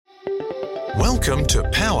Welcome to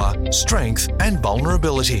Power, Strength and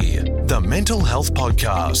Vulnerability, the Mental Health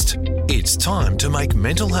Podcast. It's time to make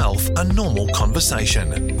mental health a normal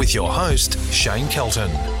conversation with your host, Shane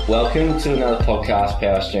Kelton. Welcome to another podcast,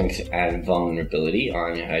 Power, Strength and Vulnerability.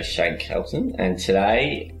 I'm your host, Shane Kelton, and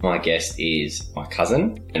today my guest is my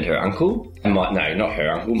cousin and her uncle. Not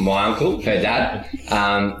her uncle, my uncle, her dad,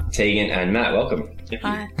 Teaghan and Matt. Welcome.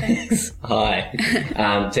 Hi, thanks. Hi.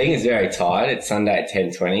 Teaghan's very tired. It's Sunday at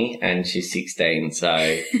 10:20 and she's 16.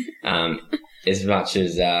 So as much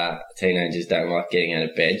as teenagers don't like getting out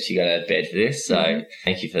of bed, she got out of bed for this. So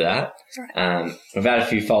thank you for that. Right. We've had a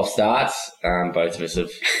few false starts. Both of us have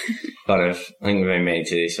I think we've been meaning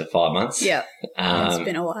to do this for 5 months. Yeah. It's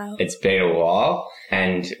been a while. It's been a while.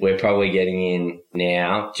 And we're probably getting in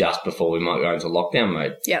now just before we might go into lockdown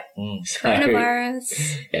mode. Yep. So,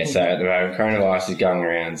 Coronavirus. Yeah, so at the moment, coronavirus is going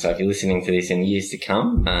around. So if you're listening to this in years to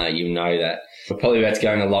come, you'll know that we're probably about to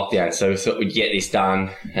go into lockdown. So we thought we'd get this done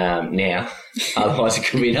now. Otherwise, it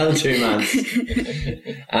could be another 2 months.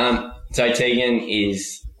 So Teaghan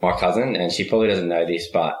is my cousin, and she probably doesn't know this,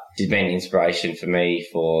 but she's been an inspiration for me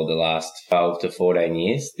for the last 12 to 14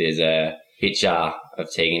 years. There's a picture of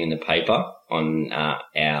Teaghan in the paper on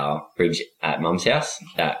our fridge at Mum's house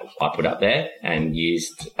that I put up there and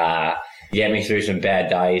used to get me through some bad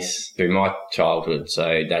days through my childhood.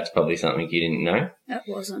 So that's probably something you didn't know. That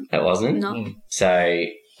wasn't. That wasn't? No. So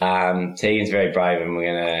Teaghan's very brave, and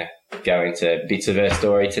we're going to go into bits of her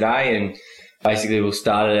story today. And basically we'll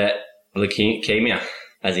start at leukemia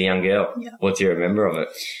as a young girl. Yeah. What do you remember of it?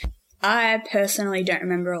 I personally don't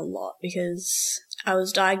remember a lot because I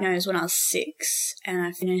was diagnosed when I was 6 and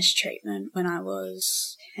I finished treatment when I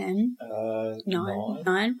was 10,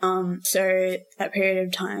 9. So that period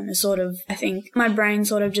of time is sort of, I think my brain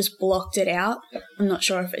sort of just blocked it out. I'm not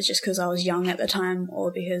sure if it's just because I was young at the time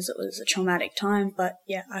or because it was a traumatic time, but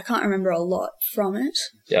yeah, I can't remember a lot from it.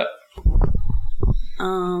 Yep.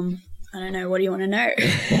 I don't know. What do you want to know?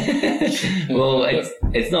 Well,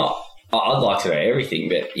 it's not. I'd like to know everything,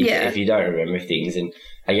 but if you don't remember things, and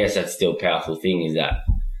I guess that's still a powerful thing, is that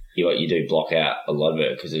you do block out a lot of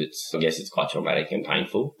it because I guess it's quite traumatic and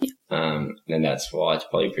painful. Yeah. And that's why it's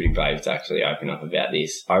probably pretty brave to actually open up about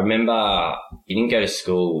this. I remember you didn't go to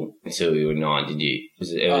school until you were 9, did you?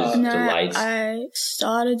 It was delayed. I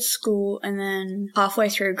started school and then halfway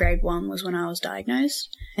through grade 1 was when I was diagnosed.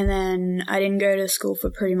 And then I didn't go to school for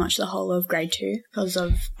pretty much the whole of grade 2 because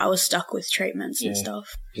I was stuck with treatments and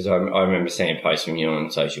stuff. Because I remember seeing a post from you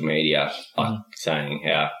on social media saying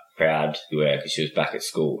how proud you were because she was back at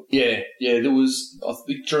school. Yeah. There was, I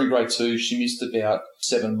think during grade 2, she missed about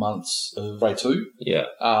 7 months of grade 2. Yeah.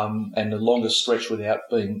 And the longest stretch without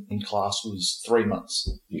being in class was 3 months.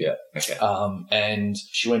 Yeah. Okay. And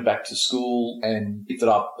she went back to school and picked it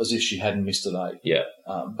up as if she hadn't missed a day. Yeah.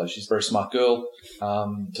 But she's a very smart girl.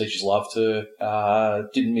 Teachers loved her.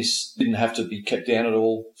 Didn't have to be kept down at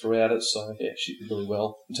all throughout it. So yeah, she did really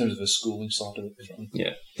well in terms of her schooling side of it.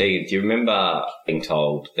 Yeah. Teaghan, do you remember being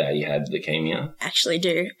told that you had leukemia? I actually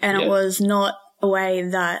do. And it was not a way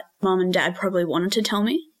that Mum and Dad probably wanted to tell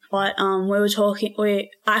me. But we were talking,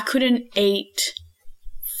 I couldn't eat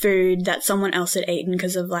food that someone else had eaten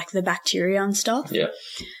because of like the bacteria and stuff. Yeah.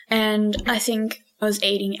 And I think I was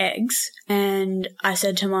eating eggs and I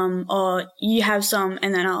said to Mum, oh, you have some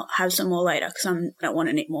and then I'll have some more later because I don't want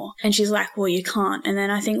to eat more. And she's like, well, you can't. And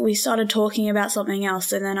then I think we started talking about something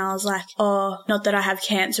else and then I was like, oh, not that I have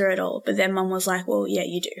cancer at all. But then Mum was like, well, yeah,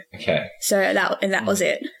 you do. Okay. So that was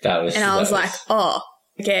it. And I was like, oh,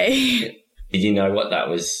 okay. Did you know what that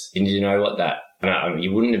was? Did you know what that... I mean,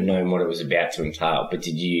 you wouldn't have known what it was about to entail, but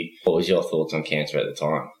what was your thoughts on cancer at the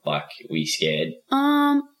time? Like, were you scared?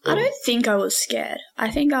 I don't think I was scared. I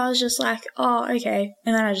think I was just like, oh, okay.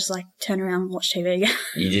 And then I just like turned around and watched TV again.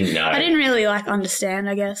 You didn't know? I didn't really like understand,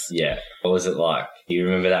 I guess. Yeah. What was it like? Do you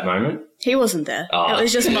remember that moment? He wasn't there. Oh. It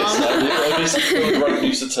was just Mum. I guess we wrote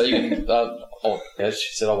news to Teaghan.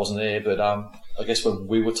 She said I wasn't there, but I guess when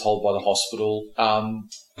we were told by the hospital,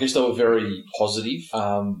 I guess they were very positive.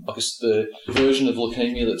 I guess the version of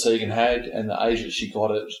leukemia that Teaghan had and the age that she got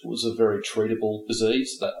it was a very treatable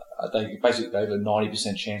disease. They basically gave a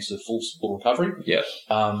 90% chance of full recovery,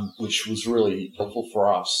 which was really helpful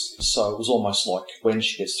for us. So it was almost like when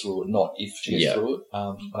she gets through it, not if she gets through it.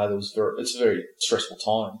 I know it's a very stressful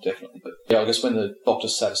time, definitely. But yeah, I guess when the doctor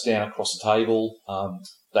sat us down across the table,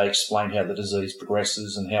 they explained how the disease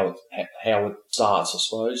progresses and how it starts, I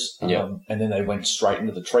suppose. And then they went straight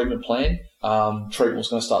into the treatment plan. Treatment was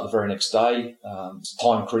going to start the very next day. It's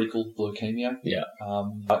time critical leukemia. Yeah.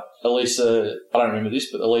 But Elisa, I don't remember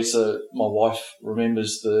this, but Elisa, my wife,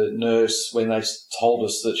 remembers the nurse when they told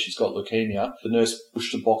us that she's got leukemia. The nurse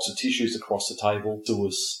pushed a box of tissues across the table to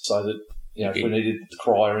us so that, if we needed to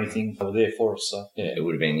cry or anything, they were there for us. So, yeah. It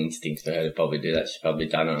would have been instinct for her to probably do that. She's probably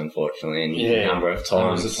done it, unfortunately, a number of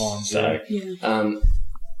times.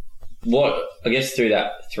 What, I guess through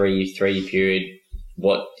that three-year period,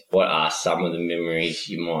 what are some of the memories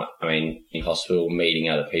you might, in hospital, meeting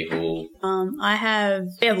other people? We have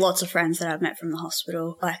lots of friends that I've met from the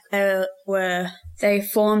hospital. Like, they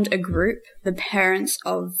formed a group, the parents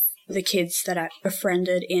of the kids that I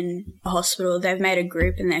befriended in the hospital. They've made a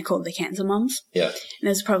group and they're called the Cancer Mums. Yeah. And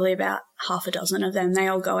there's probably about half a dozen of them. They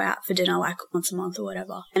all go out for dinner like once a month or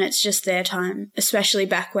whatever. And it's just their time, especially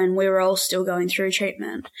back when we were all still going through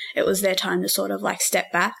treatment. It was their time to sort of like step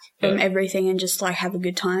back from everything and just like have a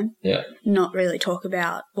good time. Yeah. Not really talk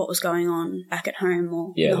about what was going on back at home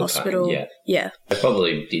or in the hospital. Yeah. They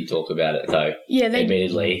probably did talk about it though. Yeah.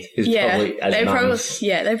 Admittedly.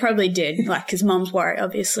 They probably did, like, because mums worry,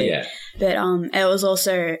 obviously. Yeah. But it was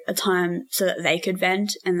also a time so that they could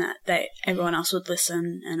vent and that everyone else would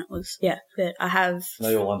listen, and it was that I have.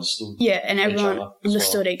 They all understood. Yeah, and everyone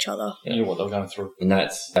understood each other. Yeah. Knew what they were going through, and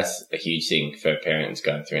that's a huge thing for parents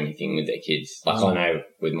going through anything with their kids. Like I know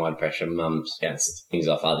with my depression, mums bounced things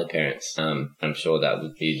off other parents. I'm sure that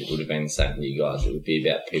would have been the same for you guys. It would be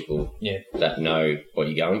about people that know what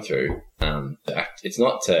you're going through. It's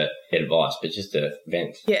not to get advice, but just to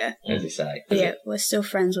vent, as you say. We're still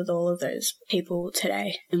friends with all of those people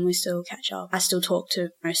today, and we still catch up. I still talk to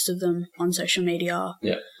most of them on social media.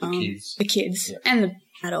 Yeah, the kids and the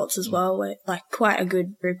adults as well. We're like quite a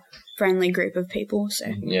good group, friendly group of people. So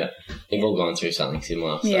you've all gone through something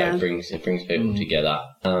similar. So it brings people together.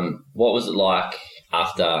 What was it like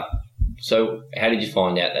after? So how did you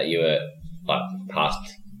find out that you were past,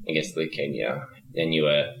 I guess, leukemia? Then you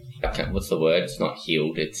were. What's the word? It's not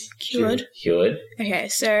healed, it's cured. Cured. Okay,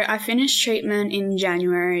 so I finished treatment in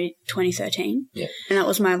January 2013. Yeah. And that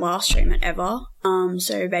was my last treatment ever.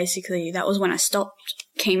 So basically that was when I stopped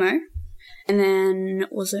chemo. And then,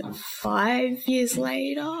 was it 5 years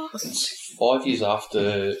later? It's 5 years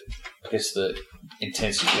after, I guess, the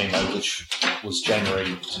intensive chemo, which was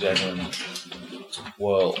January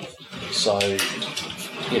 2012. So,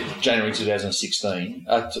 January 2016.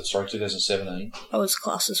 2017. I was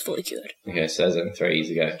classed as fully cured. Okay, so that was 3 years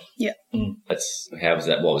ago. Yeah. How was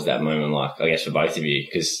that? What was that moment like? I guess for both of you,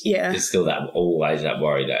 because there's still always that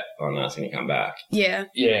worry that it's going to come back. Yeah.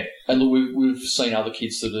 Yeah, and look, we've seen other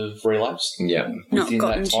kids that have relapsed. Yeah. Not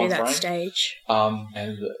gotten to that stage. And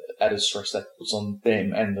the added stress that puts on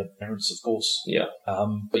them and the parents, of course. Yeah.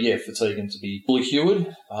 But for Teaghan to be fully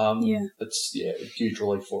cured, it's a huge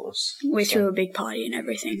relief for us. We threw a big party and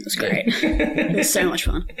everything. It was great. It was so much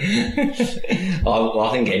fun. I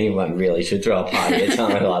think anyone really should throw a party at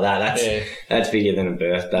something like that. That's bigger than a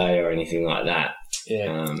birthday or anything like that.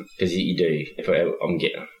 Yeah. Because you do.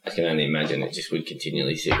 I can only imagine it just would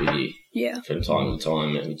continually sit with you. Yeah. From time to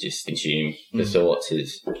time, and just consume the thoughts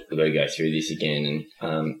as we've got to go through this again.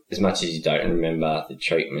 And as much as you don't remember the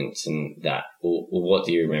treatments and that, or what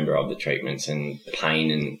do you remember of the treatments and the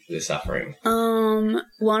pain and the suffering?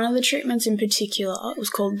 One of the treatments in particular was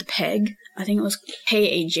called the PEG. I think it was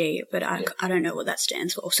PEG, but I don't know what that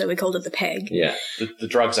stands for, so we called it the PEG. Yeah. The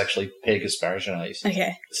drug's actually PEG asparaginase.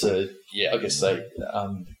 Okay. So, I guess they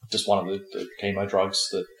just one of the chemo drugs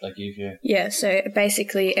that they give you. Yeah, so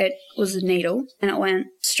basically it was a needle and it went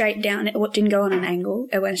straight down. It didn't go on an angle.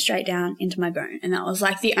 It went straight down into my bone. And that was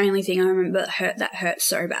like the only thing I remember that hurt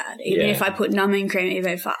so bad. Even if I put numbing cream,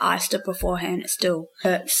 even if I iced it beforehand, it still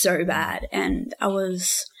hurt so bad. And I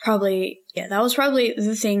was probably... that was probably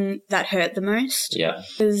the thing that hurt the most. Yeah.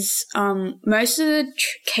 Because most of the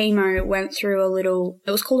chemo went through it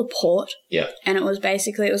was called a port. Yeah. And it was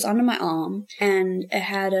under my arm, and it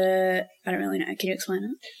had I don't really know. Can you explain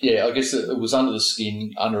it? Yeah, I guess it was under the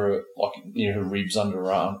skin, near her ribs, under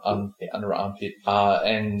her armpit,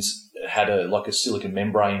 and it had a silicone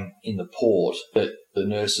membrane in the port that the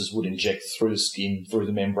nurses would inject through the skin, through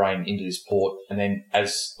the membrane into this port, and then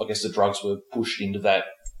as I guess the drugs were pushed into that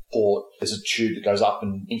port, there's a tube that goes up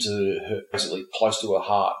and into her, basically close to her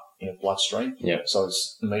heart in her bloodstream. Yeah. So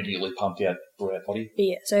it's immediately pumped out through our body.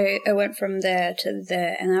 Yeah, so it went from there to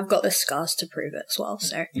there, and I've got the scars to prove it as well,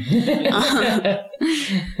 so.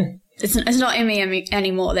 It's It's not in me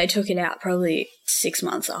anymore. They took it out probably 6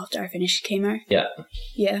 months after I finished chemo. Yeah.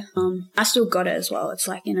 Yeah. I still got it as well. It's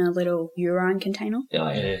like in a little urine container.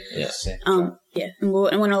 Yeah. Yeah. And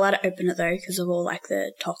we're not allowed to open it though because of all like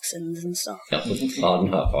the toxins and stuff. I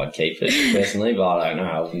don't know if I'd keep it personally, but I don't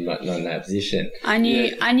know. I'm not in that position. I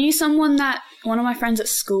knew someone that one of my friends at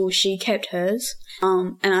school, she kept hers.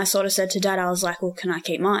 And I sort of said to Dad, I was like, well, can I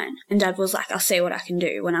keep mine? And Dad was like, I'll see what I can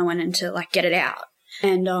do when I went in to like get it out.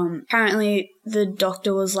 And apparently the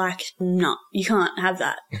doctor was like, no, you can't have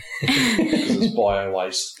that. Because it's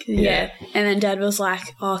bio-waste. Yeah. And then Dad was like,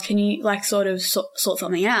 oh, can you like sort of sort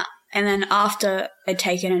something out? And then after I'd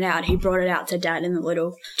taken it out, he brought it out to Dad in the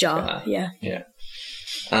little jar. Yeah.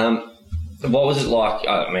 What was it like?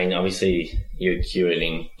 I mean, obviously you were cured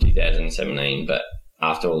in 2017, but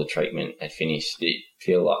after all the treatment had finished, did it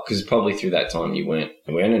feel like, because probably through that time you weren't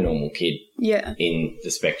a normal kid. Yeah. In the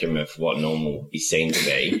spectrum of what normal is seen to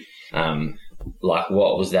be. Like,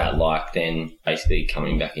 what was that like then, basically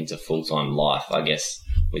coming back into full-time life, I guess,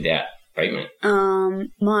 without treatment?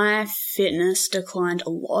 My fitness declined a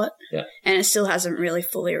lot. Yeah. And it still hasn't really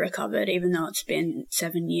fully recovered, even though it's been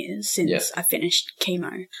 7 years since I finished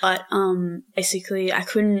chemo. But basically I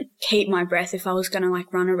couldn't keep my breath if I was going to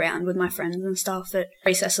like run around with my friends and stuff at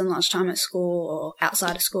recess and lunchtime at school or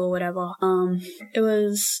outside of school or whatever. It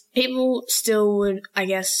was, people still would, I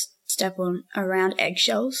guess, step on around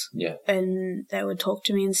eggshells. Yeah. And they would talk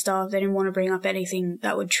to me and stuff. They didn't want to bring up anything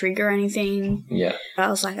that would trigger anything. Yeah. But I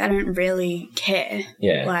was like, I don't really care.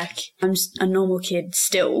 Yeah. Like, I'm a normal kid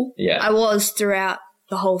still. Yeah. I was throughout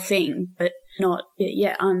the whole thing, but not,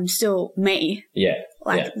 I'm still me. Yeah.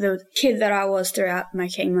 Like, the kid that I was throughout my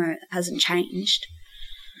chemo hasn't changed.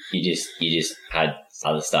 You just had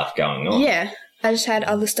other stuff going on. Yeah. I just had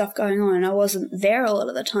other stuff going on and I wasn't there a lot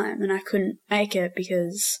of the time and I couldn't make it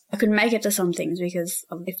to some things because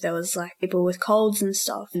if there was like people with colds and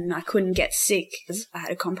stuff and I couldn't get sick because I had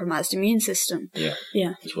a compromised immune system. Yeah.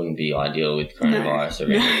 Yeah. Which wouldn't be ideal with coronavirus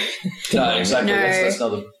or anything. No, exactly. No. That's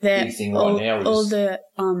another big thing right now. All the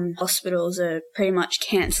hospitals are pretty much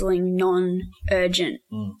cancelling non-urgent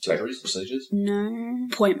surgeries, procedures? No.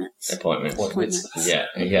 Appointments.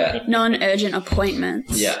 Yeah. Non-urgent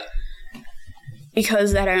appointments. Yeah.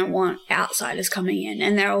 Because they don't want outsiders coming in.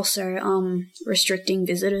 And they're also restricting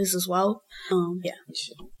visitors as well.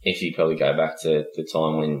 If you probably go back to the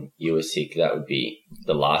time when you were sick, that would be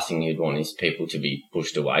the last thing you'd want is people to be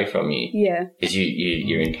pushed away from you. Yeah. Because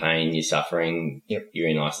you're in pain, you're suffering, you're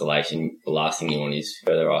in isolation. The last thing you want is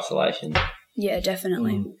further isolation. Yeah,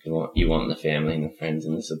 definitely. You want the family and the friends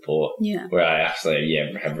and the support. Yeah. Where I actually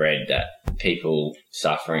have read that people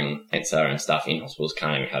suffering cancer and stuff in hospitals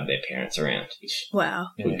can't even have their parents around, which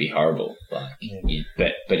would be horrible. But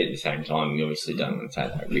at the same time, you obviously don't want to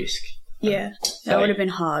take that risk. Yeah, that would have been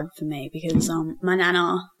hard for me because my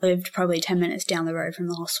nana lived probably 10 minutes down the road from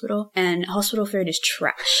the hospital and hospital food is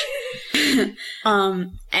trash.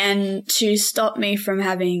 And to stop me from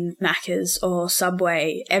having Macca's or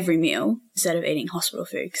Subway every meal instead of eating hospital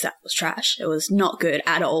food because that was trash. It was not good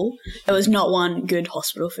at all. There was not one good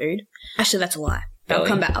hospital food. Actually, that's a lie. I'll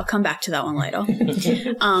come back to that one later.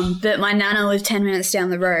 But my nana lived 10 minutes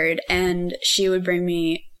down the road and she would bring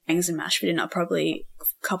me eggs and mashed for dinner probably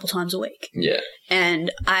a couple times a week. Yeah.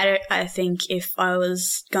 And I think if I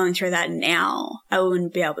was going through that now, I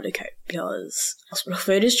wouldn't be able to cope because hospital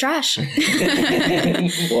food is trash.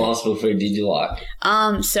 What hospital food did you like?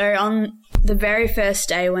 So on the very first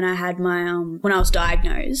day when I had my when I was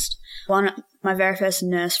diagnosed, my very first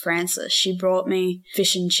nurse, Frances, she brought me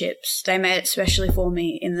fish and chips. They made it specially for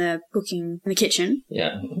me in the kitchen.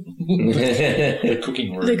 Yeah. The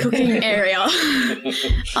cooking room. The cooking area.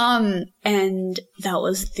 And that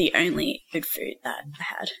was the only good food that I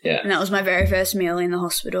had. Yeah. And that was my very first meal in the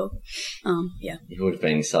hospital. Yeah. You would have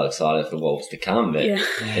been so excited for what was to come, but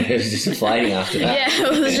it was disappointing after that.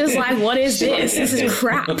 Yeah, it was just like, what is this? This is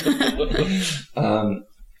crap.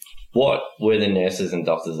 What were the nurses and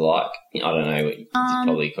doctors like? I don't know. It's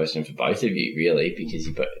probably a question for both of you, really, because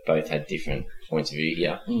you both had different points of view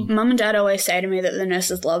here. Mum and Dad always say to me that the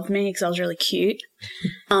nurses loved me because I was really cute.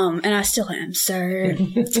 And I still am, so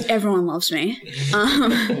everyone loves me.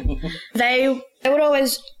 They would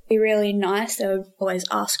always be really nice. They would always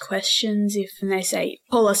ask questions and they say,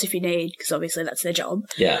 call us if you need, because obviously that's their job.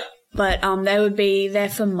 Yeah. But they would be there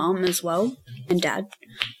for Mum as well and Dad.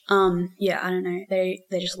 I don't know. They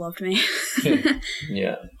just loved me.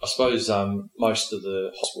 Yeah. I suppose most of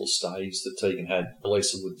the hospital stays that Teaghan had,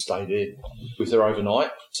 Lisa would stay there with her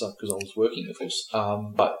overnight, so because I was working, of course.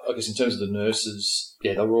 But I guess in terms of the nurses,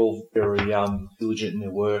 yeah, they were all very diligent in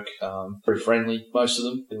their work, very friendly, most of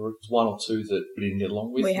them. There were one or two that we didn't get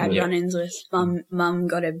along with. We had run-ins with Mum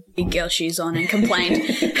got her big girl shoes on and complained.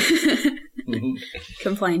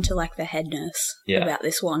 Complained to like the head nurse about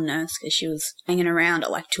this one nurse because she was hanging around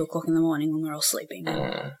at like 2 o'clock in the morning when we were all sleeping.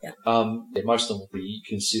 Most of them will be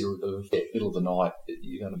considerate of middle of the night.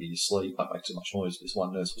 You're going to be asleep. Don't make too much noise. This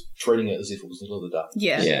one nurse was treating it as if it was the middle of the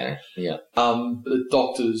day. Yeah. The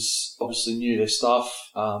doctors obviously knew their stuff.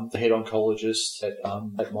 The head oncologist at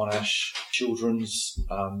Monash Children's,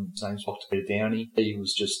 his name's Dr. Downey. He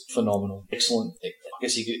was just phenomenal, excellent. I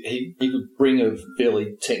guess he could bring a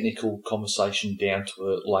fairly technical conversation down to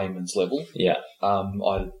a layman's level. Yeah. I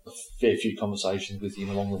had a fair few conversations with him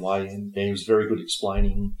along the way, and he was very good at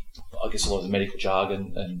explaining, I guess, a lot of the medical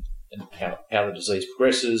jargon and how the disease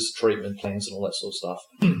progresses, treatment plans, and all that sort of stuff.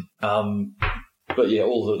 But yeah,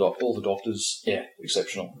 all the doctors,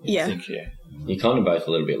 exceptional. Yeah. I think, You're kind of both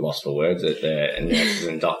a little bit lost for words at the nurses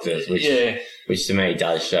and doctors, which to me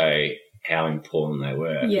does show how important they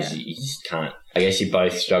were. Yeah. You just can't. I guess you're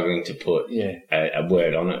both struggling to put a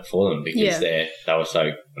word on it for them because they were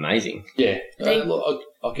so amazing. Yeah.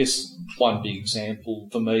 I guess one big example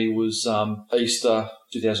for me was Easter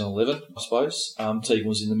 2011, I suppose. Teaghan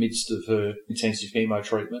was in the midst of her intensive chemo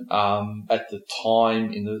treatment. At the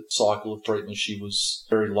time in the cycle of treatment, she was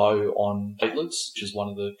very low on platelets, which is one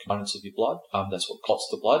of the components of your blood. That's what clots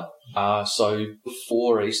the blood. So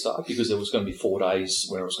before Easter, because there was going to be 4 days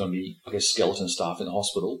where it was going to be, I guess, skeleton staff in the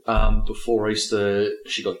hospital, before Easter,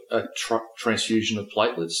 she got a transfusion of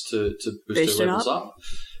platelets to boost her levels up.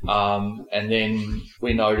 And then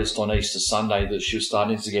we noticed on Easter Sunday that she was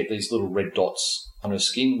starting to get these little red dots on her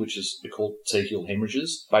skin, which is called petechial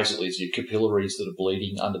hemorrhages. Basically, it's your capillaries that are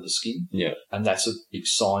bleeding under the skin. Yeah. And that's a big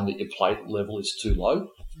sign that your platelet level is too low.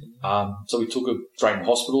 So we took her straight in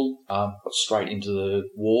hospital, got straight into the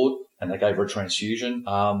ward, and they gave her a transfusion.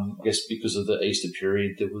 I guess because of the Easter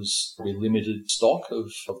period, there was a limited stock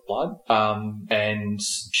of blood, and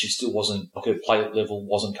she still wasn't, her platelet level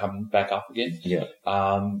wasn't coming back up again. Yeah.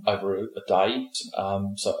 Over a day.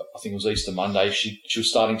 So I think it was Easter Monday. She was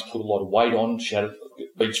starting to put a lot of weight on. She had a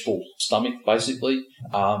beach ball stomach, basically.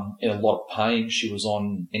 In a lot of pain. She was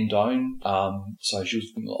on endone. So she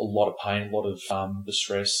was in a lot of pain, a lot of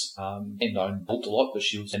distress. Endone helped a lot, but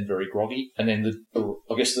she was then very groggy. And then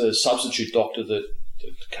I guess the substitute doctor that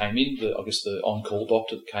came in, the on-call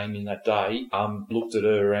doctor that came in that day, looked at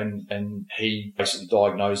her and he basically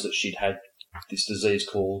diagnosed that she'd had this disease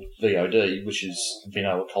called VOD, which is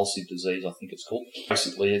veno-occlusive disease, I think it's called.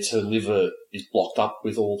 Basically, it's her liver is blocked up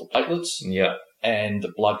with all the platelets. Yeah. And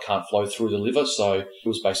the blood can't flow through the liver, so it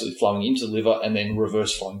was basically flowing into the liver and then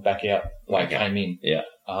reverse flowing back out the way it came in. Yeah.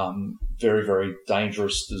 Very, very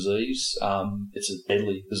dangerous disease. It's a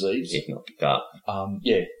deadly disease. If not gut.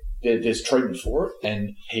 There's treatment for it,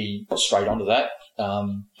 and he got straight onto that.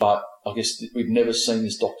 But I guess we've never seen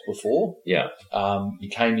this doctor before. Yeah. He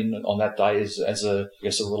came in on that day as a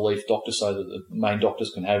relief doctor so that the main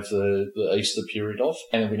doctors can have the Easter period off.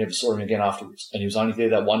 And then we never saw him again afterwards. And he was only there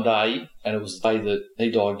that one day, and it was the day that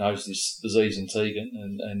he diagnosed this disease in Teaghan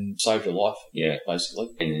and saved her life. Yeah. Basically.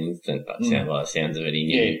 In an instant, by the sounds of it,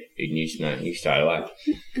 he knew straight away.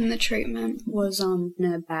 And the treatment was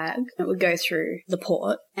in a bag. It would go through the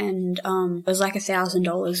port, and it was like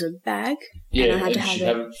 $1,000 a bag. Yeah, and I had to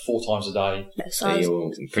have it 4 times a day. Yeah, so you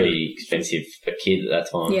were pretty expensive for a kid at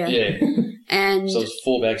that time. Yeah. And so it was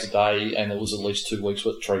 4 bags a day, and it was at least 2 weeks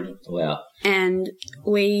worth of treatment. Wow. And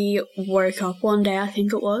we woke up one day, I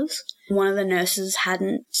think it was. One of the nurses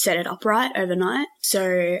hadn't set it up right overnight, so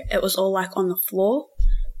it was all like on the floor.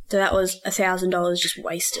 So that was $1,000 just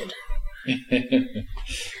wasted.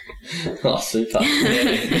 Oh, super!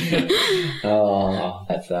 Oh,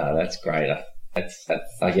 that's great. That's.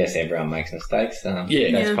 I guess everyone makes mistakes.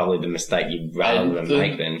 That's probably the mistake you'd rather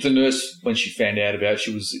make. Then the nurse, when she found out about it,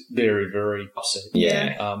 she was very, very upset.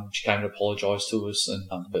 Yeah. She came to apologise to us,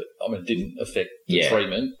 and but it didn't affect the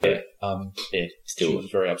treatment. But still, she was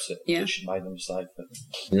very upset that she made the mistake.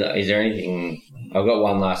 But. Is there anything? I've got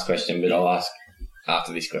one last question, but I'll ask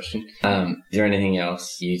after this question. Is there anything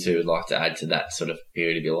else you two would like to add to that sort of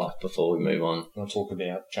period of your life before we move on? You want to talk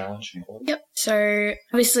about challenge? Yep. So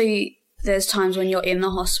obviously, there's times when you're in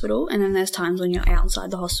the hospital, and then there's times when you're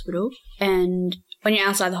outside the hospital. And when you're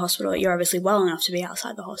outside the hospital, you're obviously well enough to be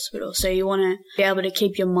outside the hospital. So you want to be able to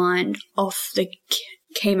keep your mind off the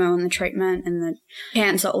chemo and the treatment and the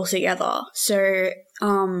cancer altogether. So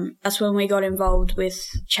that's when we got involved with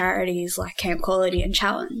charities like Camp Quality and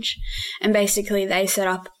Challenge. And basically they set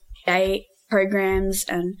up day programs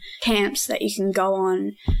and camps that you can go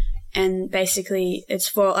on, and basically it's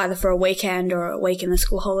for either for a weekend or a week in the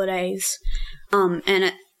school holidays.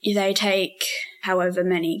 They take however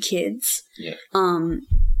many kids,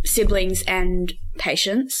 siblings and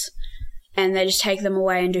patients, and they just take them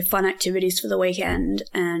away and do fun activities for the weekend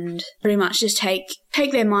and pretty much just take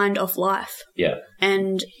their mind off life. Yeah.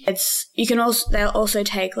 And they'll also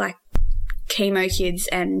take like chemo kids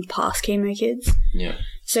and past chemo kids. Yeah.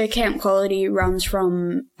 So Camp Quality runs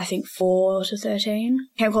from, I think, 4 to 13.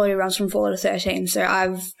 Camp Quality runs from 4 to 13. So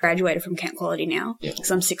I've graduated from Camp Quality now because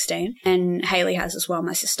I'm 16. And Hayley has as well,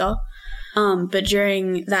 my sister. But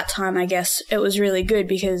during that time, I guess, it was really good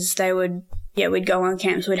because we'd go on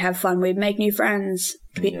camps, we'd have fun, we'd make new friends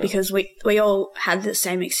because we all had the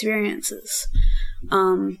same experiences.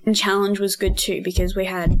 And Challenge was good too because they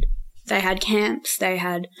had camps, they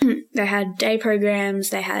had day programs,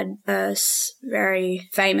 they had a very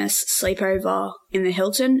famous sleepover in the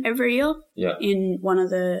Hilton every year in one of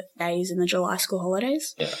the days in the July school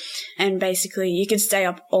holidays. Yeah. And basically you could stay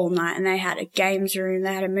up all night, and they had a games room,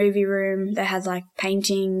 they had a movie room, they had like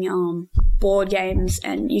painting, board games,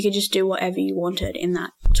 and you could just do whatever you wanted in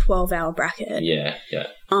that 12-hour bracket. Yeah, yeah.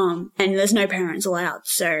 And there's no parents allowed,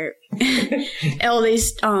 so all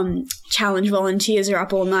these Challenge volunteers are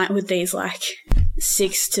up all night with these like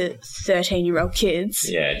 6 to 13-year-old kids.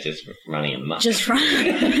 Yeah, just running amok. Just run.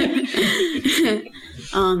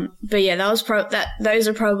 But yeah, those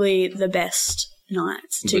are probably the best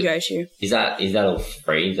nights to go to. Is that all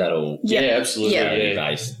free? Is that all? Yeah, absolutely.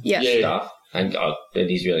 Based stuff. And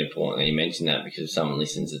it is really important that you mention that, because if someone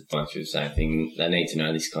listens that's going through the same thing, they need to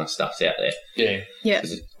know this kind of stuff's out there. Yeah. Yeah.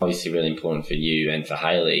 Because it's obviously really important for you and for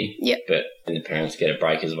Hayley. Yep. But then the parents get a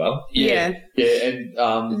break as well. Yeah. Yeah,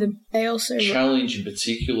 and they also Challenge in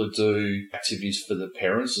particular do activities for the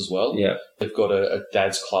parents as well. Yeah. They've got a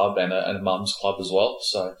dad's club and a mum's club as well.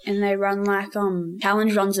 So. And they run like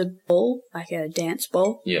Challenge runs a ball, like a dance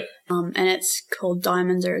ball. Yeah. And it's called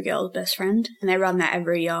Diamonds Are a Girl's Best Friend, and they run that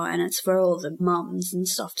every year, and it's for all the mums and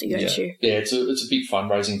stuff to go to. Yeah, it's a big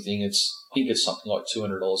fundraising thing. I think it's something like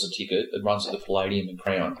 $200 a ticket. It runs at the Palladium in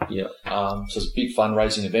Crown. Yeah. So it's a big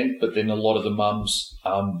fundraising event, but then a lot of the mums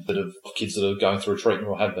that have kids that are going through a treatment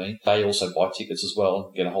or have been, they also buy tickets as well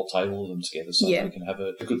and get a whole table of them together so they can have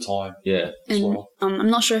a good time. Yeah. As well. I'm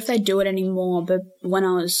not sure if they do it anymore, but when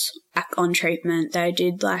I was back on treatment, they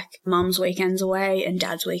did like mum's weekends away and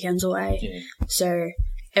dad's weekends away. Yeah. So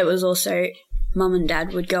it was also mum and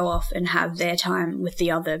dad would go off and have their time with the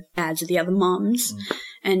other dads or the other mums.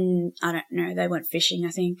 And I don't know, they went fishing,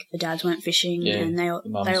 I think. The dads went fishing, and the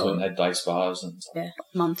mums went and had day spas and stuff. Yeah,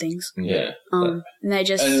 mum things. Yeah. And they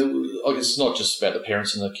just... And I guess it's not just about the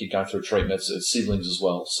parents and the kid going through treatment, it's siblings as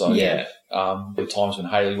well. So, there were times when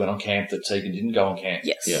Hayley went on camp that Teaghan didn't go on camp.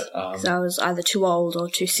 Yes. Yeah. Because I was either too old or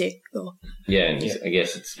too sick. Or... Yeah, and I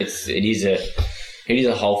guess it is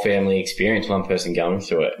a whole family experience, one person going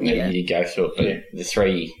through it. And you go through it, but the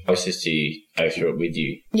three closest to you go through it with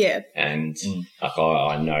you. Yeah. And like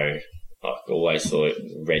I know, I've always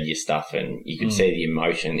read your stuff, and you could see the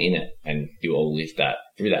emotion in it, and you all lived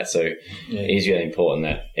through that. So it is really important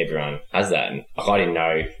that everyone has that. And I didn't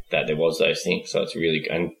know that there was those things, so it's really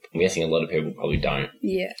good. And I'm guessing a lot of people probably don't.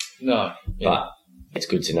 Yeah. No. Yeah. But it's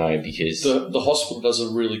good to know, because the hospital does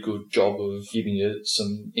a really good job of giving you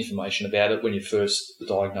some information about it when you're first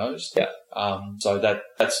diagnosed. Yeah. So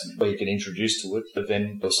that's where you get introduced to it. But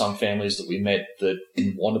then there were some families that we met that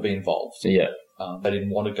didn't want to be involved. Yeah. They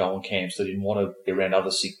didn't want to go on camps. They didn't want to be around other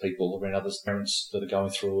sick people, around other parents that are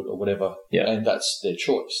going through it or whatever. Yeah. And that's their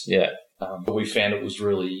choice. Yeah. But we found it was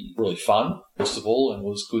really, really fun, first of all, and it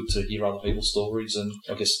was good to hear other people's stories and,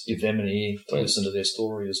 I guess, give them an ear to listen to their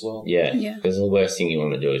story as well. Yeah. Because the worst thing you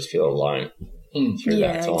want to do is feel alone through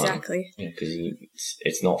that time. Exactly. Because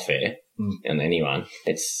it's not fair on anyone.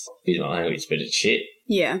 It's, excuse my language, but it's shit.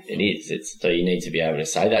 Yeah. It is. So you need to be able to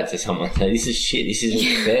say that to someone. Say, this is shit. This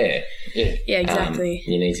isn't fair. Yeah. Yeah, exactly.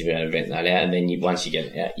 You need to be able to vent that out, and then once you get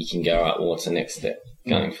it out, you can go, right, well, what's the next step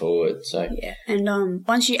going forward? So yeah. And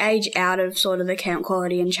once you age out of sort of the Camp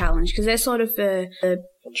Quality and Challenge, because they're sort of the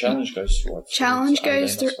Challenge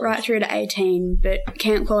goes right through to 18, but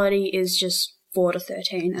Camp Quality is just 4 to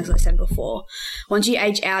 13, as I said before. Once you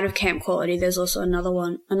age out of Camp Quality, there's also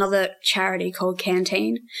another charity called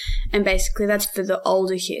Canteen, and basically that's for the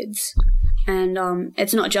older kids. And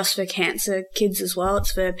it's not just for cancer kids as well.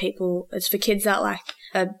 It's for kids that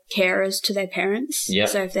carers to their parents. Yep.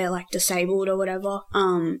 So if they're like disabled or whatever.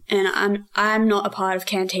 And I'm not a part of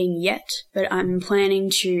Canteen yet, but I'm planning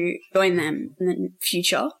to join them in the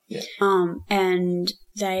future. Yeah. And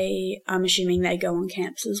I'm assuming they go on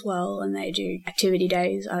camps as well, and they do activity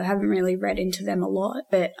days. I haven't really read into them a lot,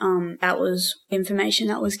 but that was information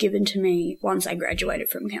that was given to me once I graduated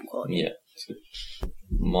from Camp Quality. Yeah, that's good.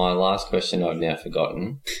 My last question I've now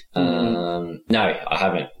forgotten. No, I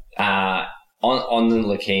haven't. On the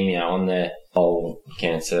leukemia, on the whole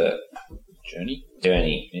cancer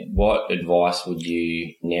journey, what advice would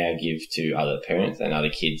you now give to other parents and other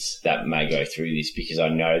kids that may go through this? Because I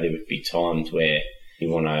know there would be times where you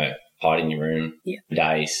want to hide in your room for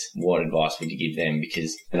days. What advice would you give them?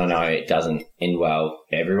 And I know it doesn't end well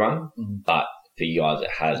for everyone, but for you guys it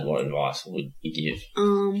has, what advice would you give?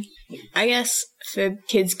 I guess for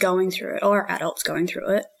kids going through it, or adults going through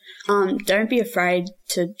it, don't be afraid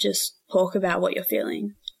to just talk about what you're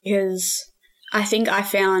feeling, because I think I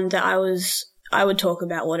found that I would talk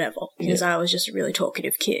about whatever, because I was just a really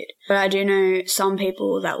talkative kid. But I do know some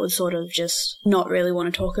people that would sort of just not really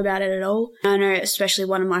want to talk about it at all. I know especially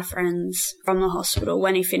one of my friends from the hospital,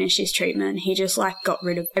 when he finished his treatment, he just like got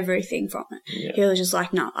rid of everything from it. Yeah. He was just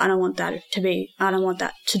like, no, I don't want that to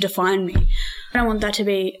define me. I don't want that to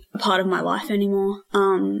be a part of my life anymore.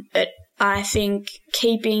 But I think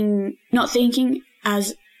not thinking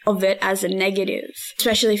of it as a negative,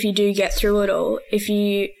 especially if you do get through it all, if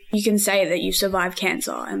you can say that you survived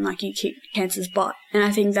cancer and like you kicked cancer's butt. And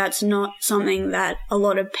I think that's not something that a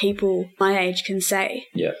lot of people my age can say.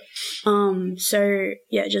 Yeah. So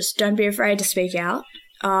yeah, just don't be afraid to speak out.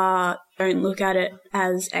 Don't look at it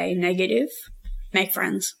as a negative. Make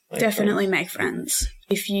friends. Definitely make friends.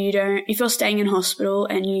 If you're staying in hospital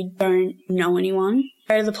and you don't know anyone,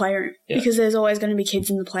 go to the playroom, because there's always going to be kids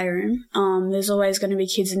in the playroom. There's always going to be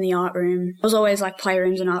kids in the art room. There's always like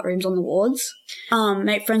playrooms and art rooms on the wards.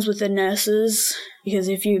 Make friends with the nurses, because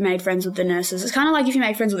if you made friends with the nurses, it's kind of like if you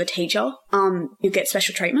make friends with a teacher, you get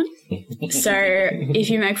special treatment. So if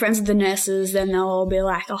you make friends with the nurses, then they'll all be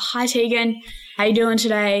like, oh, hi Teaghan, how you doing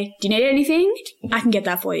today? Do you need anything? I can get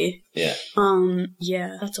that for you. Yeah.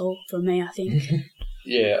 Yeah, that's all for me, I think.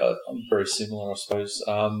 Yeah, I'm very similar, I suppose.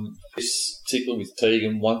 Particularly with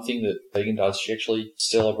Teaghan, one thing that Teaghan does, she actually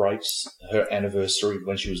celebrates her anniversary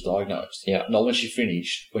when she was diagnosed. Yeah. Not when she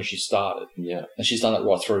finished, when she started. Yeah. And she's done it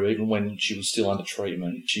right through, even when she was still under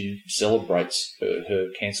treatment. She celebrates her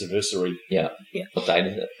cancerversary. Yeah. What date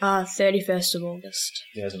is it? 31st of August.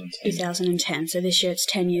 2010. So this year it's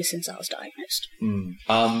 10 years since I was diagnosed.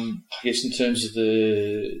 I guess in terms of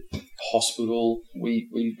the hospital,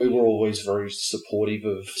 we were always very supportive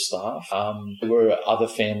of staff. There were other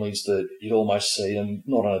families that you'd almost see them,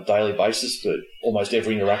 not on a daily basis, but almost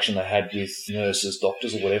every interaction they had with nurses,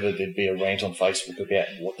 doctors or whatever, there'd be a rant on Facebook about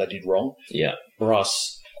what they did wrong. Yeah. For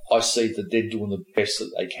us, I see that they're doing the best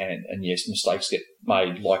that they can, and yes, mistakes get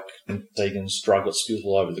made, like Teaghan's drug got spilled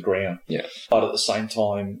all over the ground. Yeah. But at the same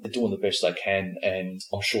time, they're doing the best they can, and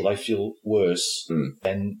I'm sure they feel worse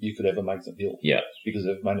than you could ever make them feel. Yeah. Because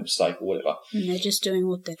they've made a mistake or whatever. And they're just doing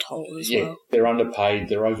what they're told as well. They're underpaid,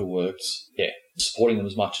 they're overworked. Yeah. Supporting them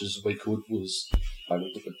as much as we could was able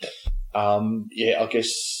to do that. I guess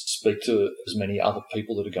speak to as many other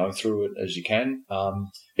people that are going through it as you can.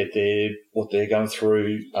 Get what they're going through.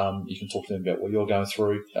 You can talk to them about what you're going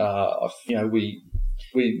through.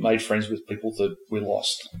 We made friends with people that we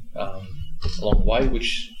lost along the way,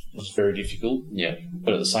 which was very difficult. Yeah.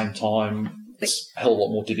 But at the same time, it's a hell of a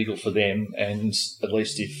lot more difficult for them, and at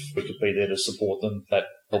least if we could be there to support them, that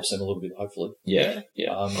helps them a little bit, hopefully. Yeah.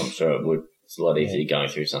 I'm sure it would. It's a lot easier going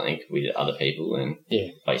through something with other people than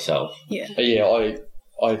by yourself. Yeah.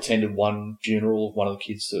 I attended one funeral of one of the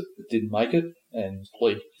kids that didn't make it, and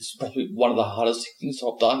it's probably one of the hardest things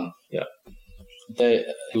I've done. Yeah.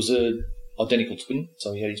 It was an identical twin,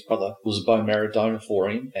 so he had his brother who was a bone marrow donor for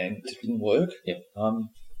him, and it didn't work. Yeah. I'm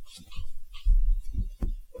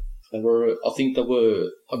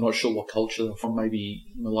not sure what culture they're from, maybe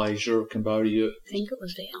Malaysia or Cambodia. I think it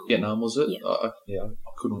was Vietnam. Vietnam, was it? Yeah.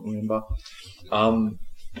 I couldn't remember.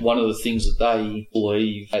 One of the things that they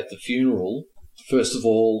believe at the funeral, first of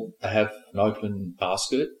all, they have an open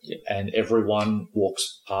casket and everyone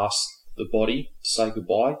walks past the body to say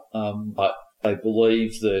goodbye. But they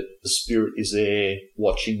believe that the spirit is there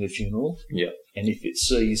watching the funeral. Yeah. And if it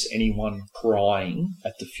sees anyone crying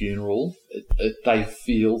at the funeral, they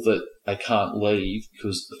feel that they can't leave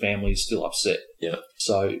because the family is still upset. Yeah.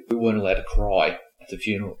 So we weren't allowed to cry at the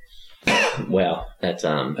funeral. Wow, that's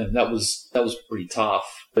and that was pretty tough.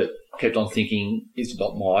 But I kept on thinking, it's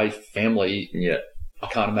not my family. Yeah. I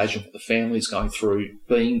can't imagine what the family's going through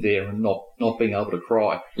being there and not being able to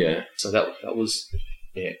cry. Yeah. So that was,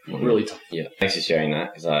 really tough. Yeah. Thanks for sharing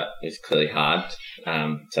that, because it's clearly hard.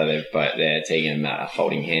 So they're both there, Teaghan and Matt are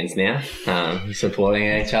holding hands now, supporting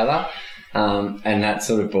each other. And that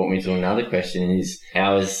sort of brought me to another question: is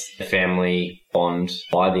how is the family bond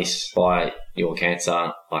by your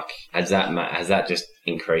cancer? Like, has that just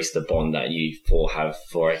increased the bond that you four have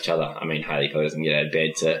for each other? I mean, Hayley probably doesn't get out of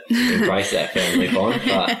bed to embrace that family bond,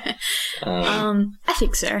 but I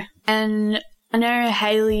think so. And I know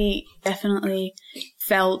Hayley definitely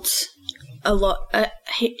felt a lot.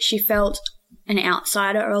 She felt an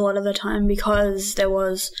outsider a lot of the time, because there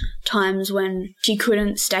was times when she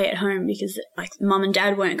couldn't stay at home because mum and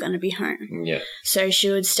dad weren't going to be home. Yeah. So she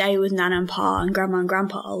would stay with Nana and Pa and Grandma and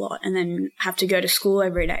Grandpa a lot, and then have to go to school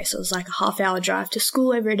every day. So it was like a half-hour drive to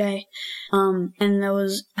school every day. And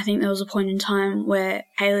I think there was a point in time where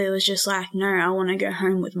Hayley was just like, no, I want to go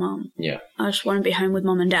home with Mum. Yeah. I just want to be home with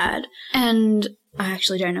Mum and Dad. And I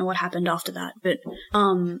actually don't know what happened after that, but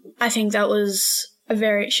I think that was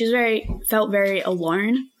felt very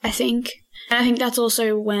alone, I think. And I think that's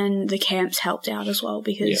also when the camps helped out as well,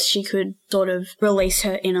 because she could sort of release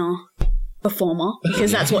her inner performer,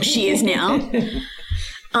 because that's what she is now.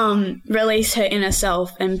 Release her inner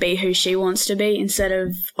self and be who she wants to be, instead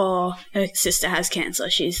of, her sister has cancer,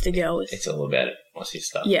 she's the girl with... It's all about my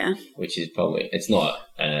sister. Yeah. Which is probably... It's not...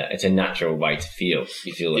 it's a natural way to feel.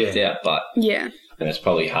 You feel left out, but... Yeah. And it's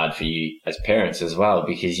probably hard for you as parents as well,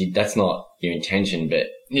 because that's not your intention, but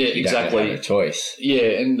you don't have a choice.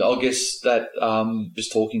 Yeah, and I guess that,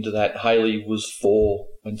 just talking to that, Hayley was 4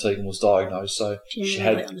 when Teaghan was diagnosed, so she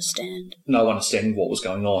had really understand. No understanding what was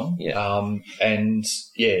going on. Yeah.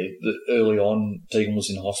 Early on, Teaghan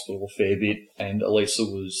was in hospital a fair bit, and Elisa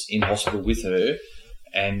was in hospital with her,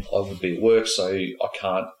 and I would be at work, so I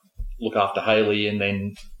can't look after Hayley and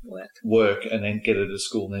then work and then get her to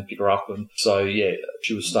school and then pick her up. And so,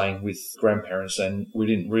 she was staying with grandparents, and we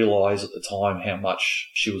didn't realise at the time how much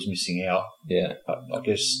she was missing out. Yeah. I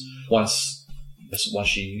guess once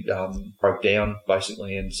she broke down,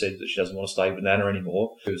 basically, and said that she doesn't want to stay with Nana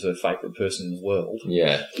anymore, who was her favourite person in the world.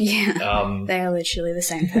 Yeah. Yeah. They are literally the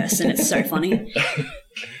same person. It's so funny.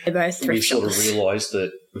 They're both thrift shoppers. We sort of realised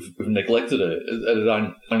that we've neglected her. It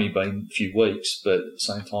had only been a few weeks, but at the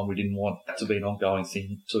same time, we didn't want that to be an ongoing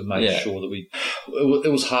thing, so we made sure that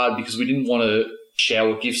it was hard, because we didn't want to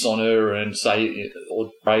shower gifts on her and say,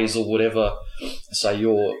 or praise or whatever, say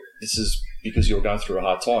this is because you're going through a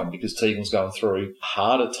hard time, because Teaghan's going through a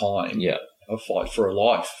harder time. Yeah. A fight for her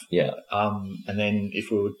life. Yeah. And then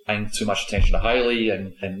if we were paying too much attention to Hayley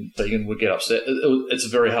and Teaghan would get upset, it's a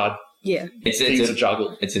very hard thing to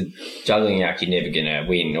juggle. It's a juggling act. You're never going to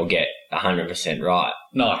win or get 100% right.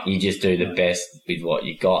 No. You just do the best with what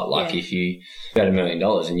you got. Like if you got $1 million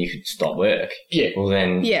and you could stop work, well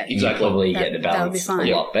then you probably get the balance a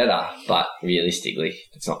lot better. But realistically,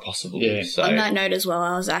 it's not possible. Yeah. So, on that note as well,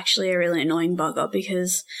 I was actually a really annoying bugger,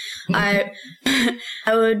 because I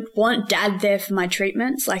would want Dad there for my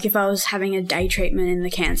treatments. Like if I was having a day treatment in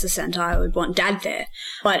the cancer centre, I would want Dad there.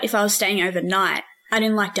 But if I was staying overnight, I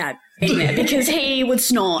didn't like Dad being there, because he would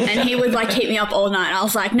snore and he would keep me up all night. I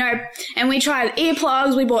was like, no. And we tried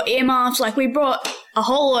earplugs, we bought earmuffs, we brought a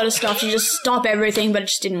whole lot of stuff to just stop everything, but it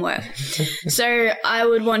just didn't work. So I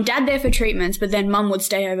would want Dad there for treatments, but then Mum would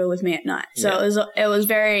stay over with me at night. So it was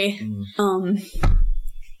very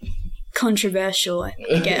controversial,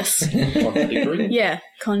 I guess. Contradictory? Yeah,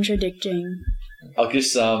 contradicting. I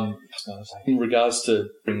guess in regards to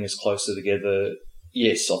bringing us closer together,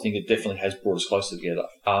 yes, I think it definitely has brought us closer together.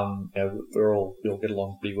 We all get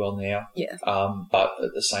along pretty well now. Yeah. But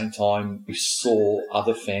at the same time, we saw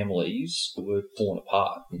other families who were torn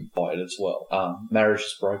apart by it as well.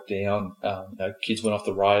 Marriages broke down. Kids went off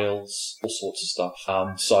the rails. All sorts of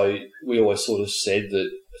stuff. So we always sort of said that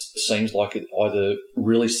it seems like it either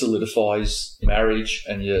really solidifies marriage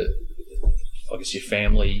and your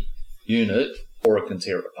family unit, or it can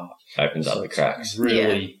tear it apart. Opens up the cracks.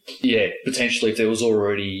 Really, potentially if there was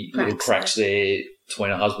already little cracks there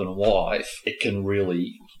between a husband and wife, it can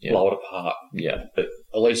really blow it apart. Yeah. But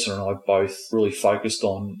Elisa and I both really focused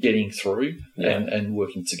on getting through and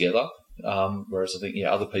working together. Whereas I think,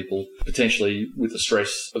 other people potentially with the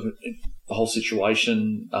stress of the whole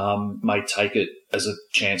situation may take it as a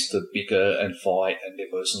chance to bicker and fight and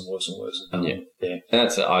get worse and worse and worse. And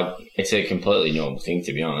it's a completely normal thing,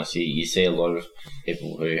 to be honest. You see a lot of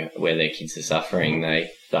people where their kids are suffering,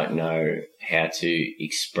 they don't know how to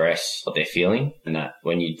express what they're feeling, and that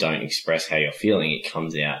when you don't express how you're feeling, it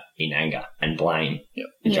comes out in anger and blame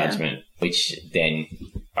and judgment, which then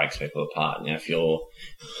breaks people apart. Now, if you're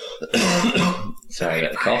sorry, I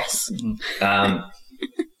got the cough.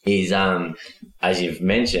 As you've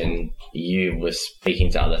mentioned, you were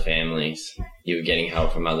speaking to other families. You were getting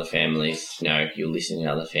help from other families. You're listening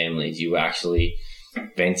to other families. You were actually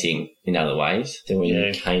venting in other ways. So when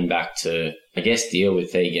you came back to, I guess, deal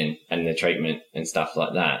with Teaghan and the treatment and stuff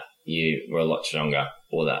like that, you were a lot stronger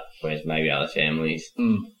for that, whereas maybe other families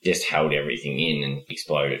just held everything in and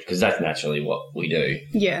exploded, because that's naturally what we do.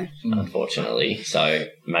 Yeah. Unfortunately. So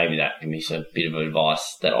maybe that can be a bit of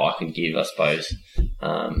advice that I could give, I suppose,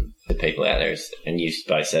 to people out there. And you've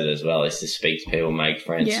both said it as well, is to speak to people, make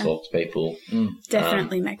friends, talk to people.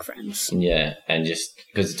 Definitely make friends. Yeah, and just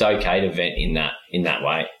because it's okay to vent in that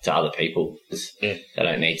way to other people. They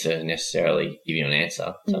don't need to necessarily give you an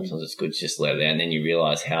answer. Sometimes it's good to just let it out, and then you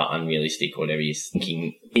realise how unrealistic whatever you're thinking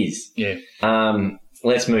is. Yeah.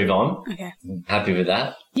 Let's move on. Okay. Happy with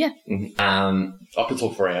that? Yeah. I could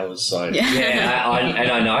talk for hours, so... Yeah,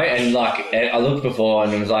 I know. And, I looked before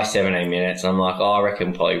and it was 17 minutes. And I'm like, I reckon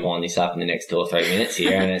we'll probably wind this up in the next 2 or 3 minutes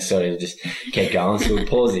here. And it sort of just kept going. So we'll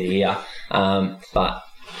pause it here. But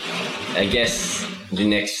I guess the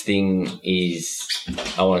next thing is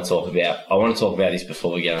I want to talk about this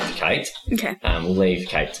before we get on to Kate. Okay. We'll leave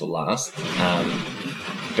Kate till last.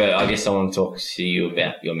 But I guess I want to talk to you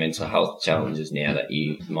about your mental health challenges now that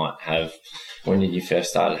you might have. When did you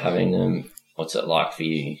first start having them? What's it like for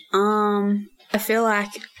you? I feel like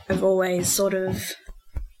I've always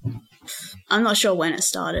I'm not sure when it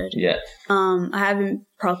started. Yeah. I haven't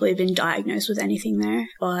properly been diagnosed with anything there,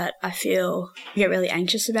 but I get really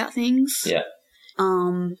anxious about things. Yeah.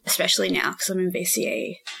 Especially now because I'm in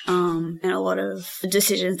VCE, and a lot of the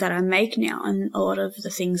decisions that I make now and a lot of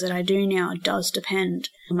the things that I do now does depend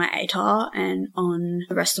on my ATAR and on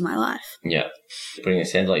the rest of my life. Yeah. It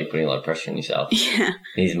sounds like you're putting a lot of pressure on yourself. Yeah.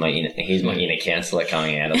 Here's my inner counsellor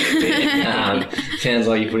coming out a little bit. Sounds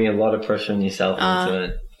like you're putting a lot of pressure on yourself into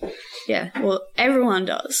it. Yeah, well, everyone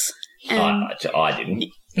does. And I didn't.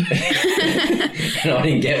 And I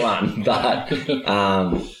didn't get one, but...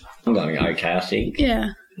 I'm going okay, I think.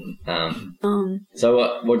 Yeah.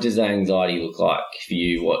 So what does that anxiety look like for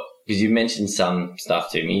you? Because you've mentioned some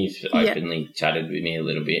stuff to me. You've openly chatted with me a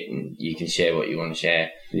little bit, and you can share what you want to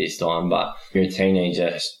share this time. But you're a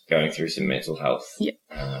teenager going through some mental health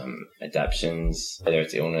adaptations, whether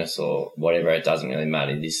it's illness or whatever. It doesn't really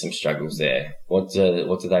matter. There's some struggles there. What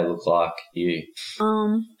do they look like for you?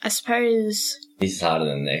 I suppose... This is harder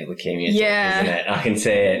than the leukemia talk, isn't it? I can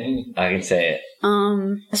see it.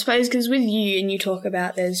 I suppose because with you and you talk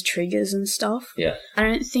about there's triggers and stuff. Yeah. I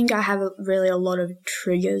don't think I have really a lot of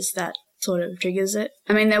triggers that sort of triggers it.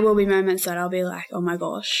 I mean, there will be moments that I'll be like, oh my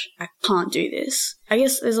gosh, I can't do this. I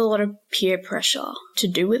guess there's a lot of peer pressure to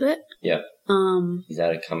do with it. Yeah. Is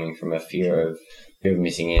that coming from a fear of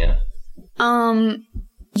missing out?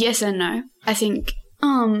 Yes and no. I think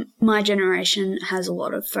my generation has a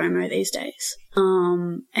lot of FOMO these days.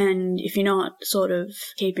 And if you're not sort of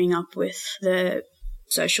keeping up with the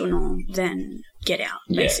social norm, then get out,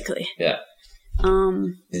 basically. Yeah.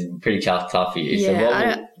 It's pretty tough for you.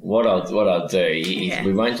 Yeah, so what I'll do is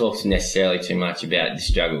we won't talk necessarily too much about the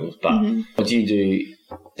struggles, but what do you do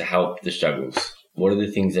to help the struggles? What are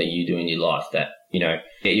the things that you do in your life that,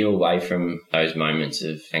 get you away from those moments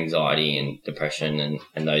of anxiety and depression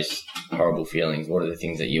and those horrible feelings? What are the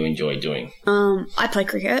things that you enjoy doing? I play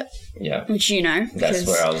cricket. Yeah. Which you know. That's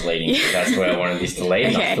where I was leading. Yeah. That's where I wanted this to lead.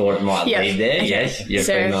 Okay. I thought it might lead there. Okay. Yes. You're a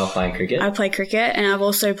female playing cricket. I play cricket, and I've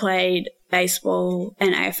also played baseball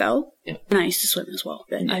and AFL. Yeah. And I used to swim as well.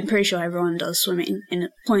 But I'm pretty sure everyone does swimming in a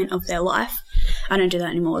point of their life. I don't do that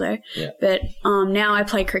anymore though. Yeah. But now I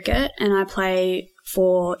play cricket, and I play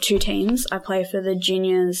for 2 teams. I play for the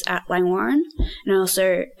juniors at Langwarren, and I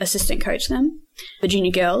also assistant coach them. The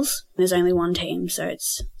junior girls, there's only 1 team, so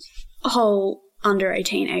it's a whole under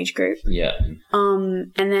 18 age group. Yeah.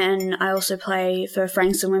 And then I also play for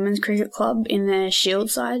Frankston Women's Cricket Club in their Shield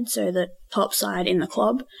side, so the top side in the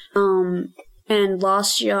club. And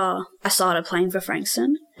last year I started playing for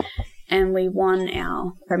Frankston, and we won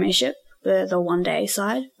our premiership for the one-day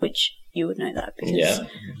side, which you would know that because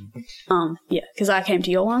because I came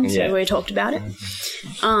to your one, so we talked about it.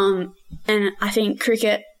 And I think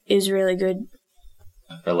cricket is really good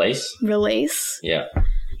release. Yeah.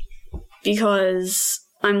 Because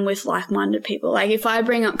I'm with like-minded people. Like, if I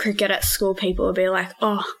bring up cricket at school, people will be like,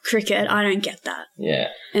 oh, cricket, I don't get that. Yeah.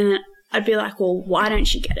 And I'd be like, well, why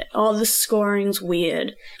don't you get it? Oh, the scoring's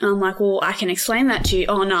weird. And I'm like, well, I can explain that to you.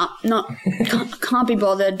 Oh, no, can't be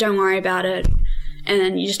bothered. Don't worry about it. And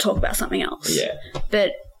then you just talk about something else. Yeah.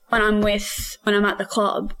 But when I'm at the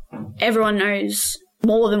club, everyone knows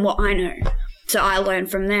more than what I know. So I learn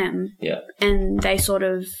from them. Yeah. And they sort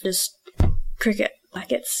of just cricket.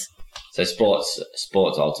 Like it's... So sports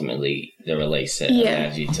ultimately, the release that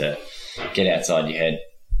allows you to get outside your head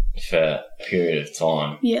for a period of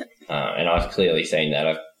time. Yeah. And I've clearly seen that.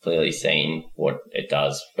 I've clearly seen what it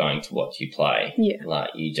does going to watch you play. Yeah. Like,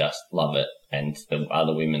 you just love it, and the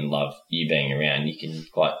other women love you being around. You can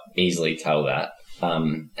quite easily tell that.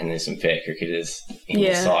 And there's some fair cricketers in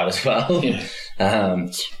the side as well.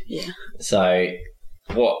 Yeah. So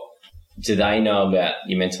what... Do they know about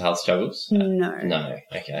your mental health struggles? No. No.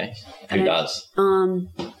 Okay. Who does?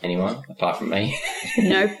 Anyone apart from me?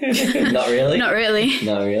 Nope. Not really? Not really.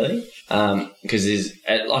 Not really? Because there's,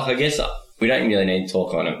 like, I guess we don't really need to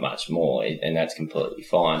talk on it much more, and that's completely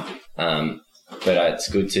fine. But it's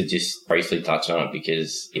good to just briefly touch on it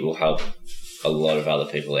because it will help a lot of other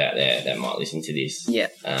people out there that might listen to this. Yeah.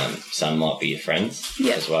 Some might be your friends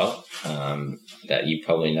as well, that you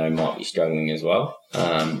probably know might be struggling as well.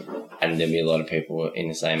 And there'll be a lot of people in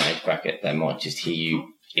the same age bracket that might just hear you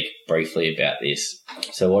speak briefly about this.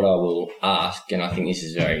 So what I will ask, and I think this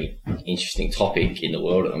is a very interesting topic in the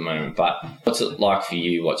world at the moment, but what's it like for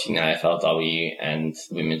you watching the AFLW and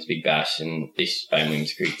the Women's Big Bash and this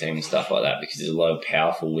Women's Cricket team and stuff like that? Because there's a lot of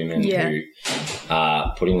powerful women who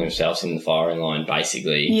are putting themselves in the firing line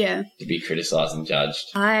basically to be criticised and judged.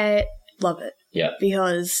 I love it. Yeah.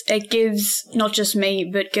 Because it gives not just me,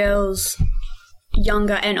 but girls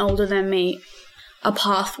younger and older than me a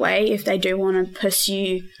pathway if they do want to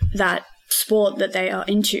pursue that sport that they are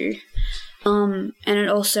into. And it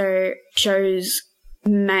also shows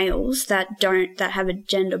males that have a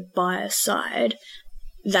gender bias side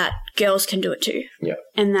that girls can do it too. Yeah.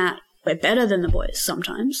 And that we're better than the boys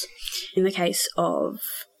sometimes. In the case of...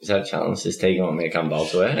 Is that a challenge? Does Teaghan want me to come bowl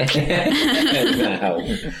to her? No.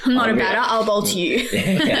 I'm not a batter. I'll bowl to you.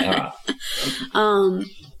 All right.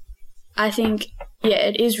 I think,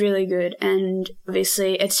 it is really good, and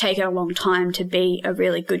obviously it's taken a long time to be a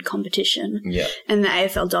really good competition. Yeah. And the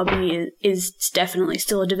AFLW is definitely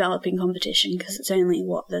still a developing competition because it's only,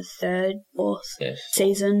 the third, fourth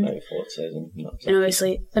season? Maybe fourth season. And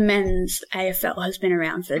obviously the men's AFL has been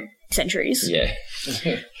around for centuries. Yeah.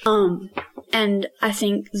 And I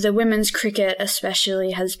think the women's cricket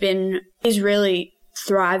especially is really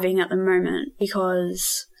thriving at the moment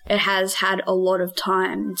because it has had a lot of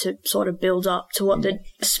time to sort of build up to what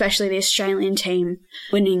especially the Australian team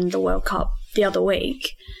winning the World Cup the other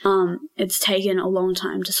week. It's taken a long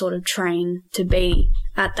time to sort of train to be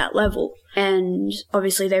at that level. And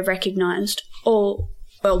obviously they've recognised all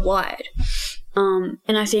worldwide. And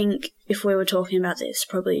I think if we were talking about this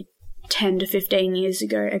probably 10 to 15 years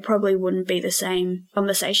ago, it probably wouldn't be the same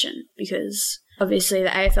conversation because obviously the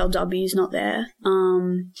AFLW is not there.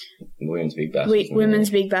 Women's Big Bash.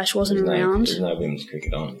 Big Bash wasn't around. There's no women's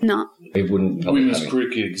cricket on. No. Women's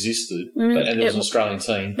cricket existed, and there was an Australian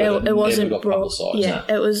team, but it wasn't publicised. Yeah,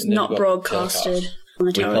 it was not broadcasted on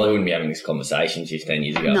the telly. We probably wouldn't be having this conversation 15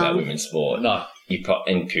 years ago about women's sport. No.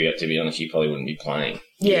 And to be honest, you probably wouldn't be playing.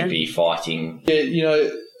 Yeah. You'd be fighting. Yeah,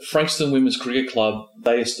 Frankston Women's Cricket Club,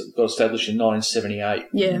 they got established in 1978.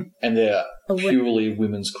 Yeah. And they're purely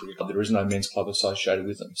women's cricket club. There is no men's club associated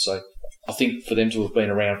with them. So I think for them to have been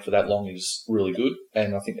around for that long is really good.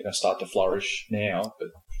 And I think they're going to start to flourish now. But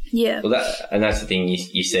yeah. Well, that's the thing.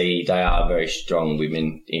 You see, they are very strong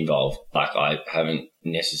women involved. Like, I haven't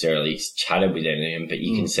necessarily chatted with any of them, but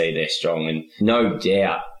you can see they're strong. And no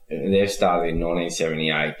doubt, they've started in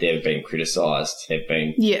 1978. They've been criticised. They've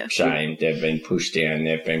been shamed. They've been pushed down.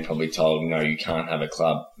 They've been probably told, no, you can't have a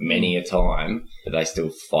club many a time. But they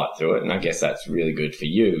still fight through it. And I guess that's really good for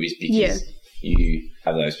you is because you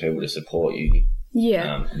have those people to support you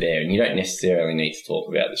there. And you don't necessarily need to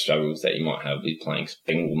talk about the struggles that you might have with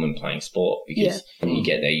being a woman playing sport because when you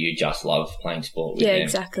get there, you just love playing sport with them.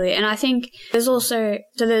 Exactly. And I think there's also,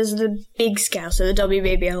 there's the big scale, so the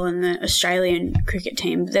WBBL and the Australian cricket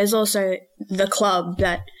team. But there's also the club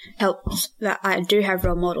that helps, that I do have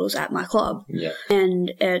role models at my club. Yeah.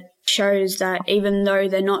 And it shows that even though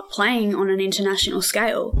they're not playing on an international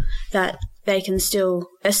scale, that they're still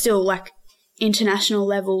like international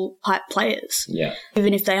level type players. Yeah.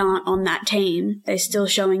 Even if they aren't on that team, they're still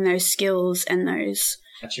showing those skills and those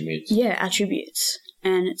attributes. Yeah, attributes.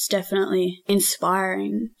 And it's definitely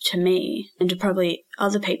inspiring to me and to probably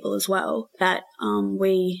other people as well that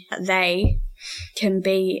they can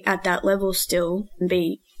be at that level still and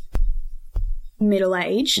be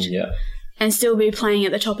middle-aged and still be playing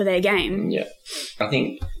at the top of their game. Yeah. I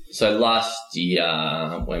think So last year,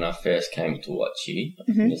 when I first came to watch you,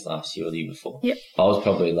 I think it's last year or the year before, Yep. I was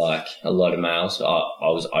probably like a lot of males. I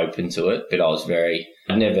was open to it, but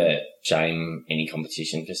I never shame any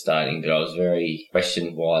competition for starting, but I was very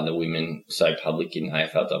questioned why the women were so public in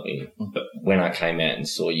AFLW. But when I came out and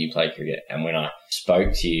saw you play cricket, and when I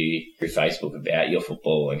spoke to you through Facebook about your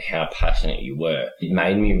football and how passionate you were, it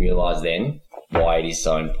made me realise then why it is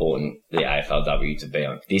so important for the AFLW to be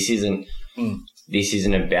on. This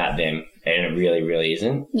isn't about them, and it really, really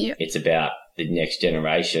isn't. Yeah. It's about the next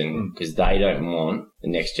generation, because they don't want the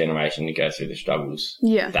next generation to go through the struggles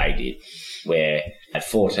they did, where at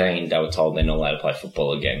 14 they were told they're not allowed to play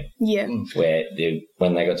football again. Yeah. Where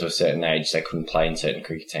when they got to a certain age, they couldn't play in certain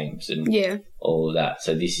cricket teams and all of that.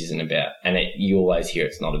 So this isn't about, and you always hear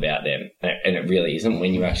it's not about them, and it really isn't.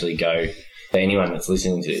 When you actually go, for anyone that's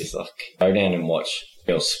listening to this, like, go down and watch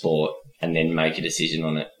girls' sport and then make a decision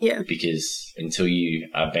on it. Yeah. Because until you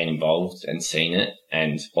have been involved and seen it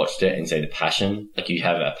and watched it and see the passion, like, you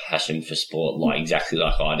have a passion for sport, like exactly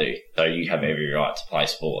like I do. So you have every right to play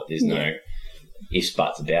sport. There's no ifs,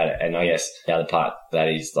 buts about it. And I guess the other part that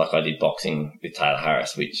is, like, I did boxing with Taylor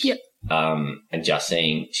Harris, which, and just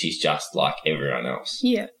seeing she's just like everyone else.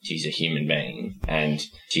 Yeah. She's a human being, and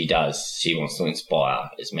she wants to inspire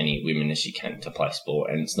as many women as she can to play sport.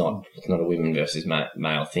 And it's not a women versus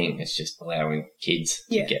male thing. It's just allowing kids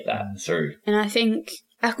to get that through. And I think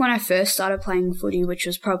back when I first started playing footy, which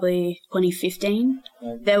was probably 2015,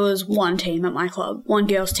 there was one team at my club, one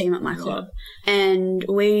girls team at my club, and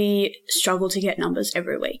we struggled to get numbers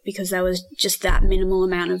every week because there was just that minimal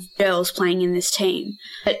amount of girls playing in this team.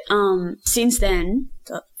 But since then,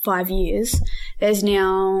 5 years, there's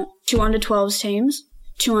now 2 under-12s teams,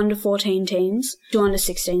 2 under-14 teams, 2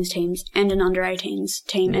 under-16s teams, and an under-18s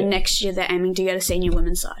team. And next year they're aiming to get a senior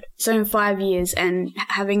women's side. So in 5 years, and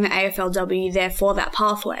having the AFLW there for that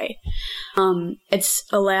pathway, it's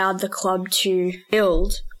allowed the club to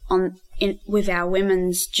build with our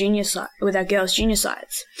women's junior side, with our girls' junior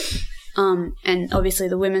sides. And obviously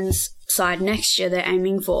the women's side next year they're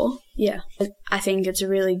aiming for. Yeah. I think it's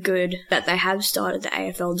really good that they have started the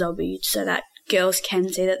AFLW so that girls can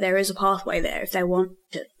see that there is a pathway there if they want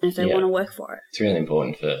it, and if they want to work for it. It's really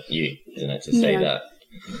important for you, isn't it, to see that?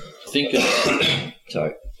 I think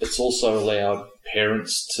it's also allowed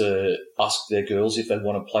parents to ask their girls if they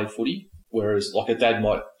want to play footy. Whereas, like, a dad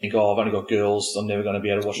might think, I've only got girls, I'm never going to be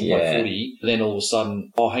able to watch them play footy. But then all of a sudden,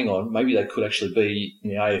 hang on, maybe they could actually be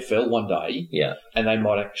in the AFL one day. Yeah. And they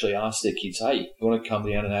might actually ask their kids, hey, you want to come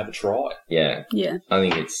down and have a try? Yeah. Yeah. I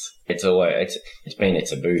think it's been a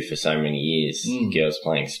taboo for so many years, girls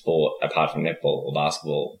playing sport, apart from netball or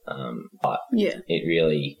basketball. But it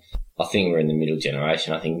really, I think we're in the middle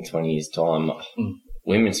generation. I think in 20 years' time,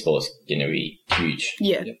 women's sport's going to be huge.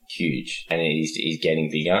 Yeah. Huge. And it is getting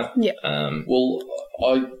bigger. Yeah. I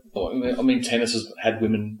mean, tennis has had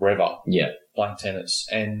women forever. Yeah. Playing tennis.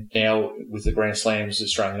 And now with the Grand Slams, the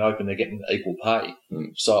Australian Open, they're getting equal pay.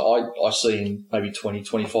 So I see in maybe 20,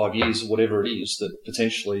 25 years, or whatever it is, that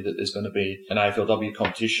potentially that there's going to be an AFLW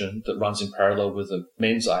competition that runs in parallel with the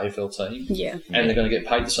men's AFL team. Yeah. And they're going to get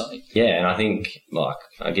paid the same. Yeah, and I think, like,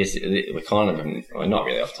 I guess we're kind of, well, not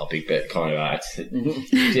really off topic, but kind of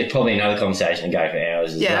it's probably another conversation to go for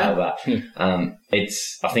hours as well. But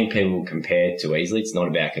I think people compare too easily. It's not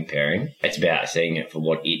about comparing. It's about seeing it for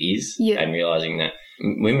what it is and realising that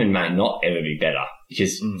women may not ever be better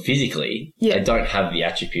because physically they don't have the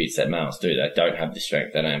attributes that males do. They don't have the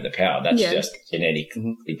strength. They don't have the power. That's just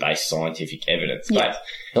genetically based scientific evidence. But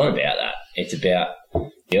it's not about that. It's about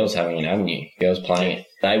girls having an avenue, girls playing it.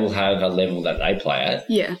 They will have a level that they play at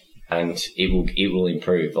and it will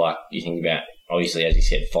improve. Like, you think about, obviously, as you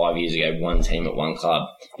said, 5 years ago, one team at one club,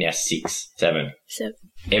 now 6, 7.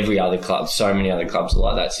 Every other club, so many other clubs are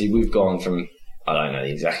like that. See, we've gone from, I don't know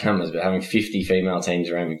the exact numbers, but having 50 female teams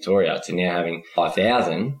around Victoria to now having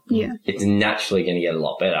 5,000. Yeah. It's naturally going to get a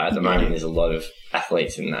lot better. At the moment, there's a lot of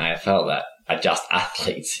athletes in the AFL that are just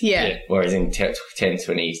athletes. Yeah. Whereas in 10,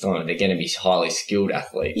 20 years' time, they're going to be highly skilled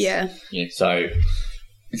athletes. Yeah. So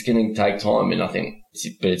it's going to take time, and I think,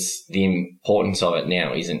 but it's the importance of it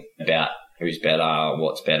now isn't about who's better,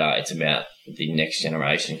 what's better. It's about the next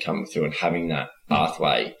generation coming through and having that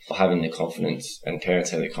pathway, having the confidence, and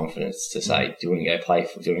parents have the confidence to say, do you want to go play?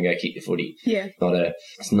 Do you want to go kick the footy? Yeah.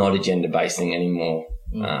 It's not a gender-based thing anymore.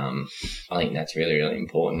 I think that's really, really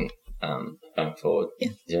important going forward. Yeah.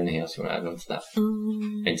 Is there anything else you want to add on to that?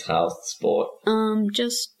 Mental health, sport?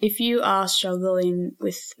 Just if you are struggling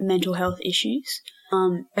with mental health issues,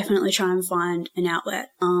 definitely try and find an outlet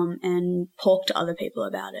and talk to other people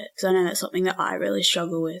about it, because I know that's something that I really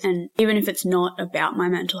struggle with. And even if it's not about my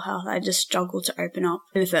mental health, I just struggle to open up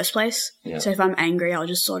in the first place. Yeah. So if I'm angry, I'll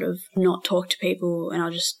just sort of not talk to people, and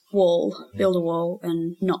I'll just build a wall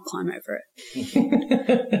and not climb over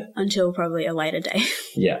it until probably a later day.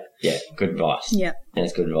 Yeah, good advice. Yeah. And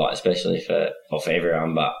it's good advice, especially for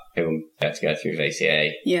everyone, but people about to go through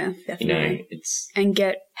VCA. Yeah, definitely. And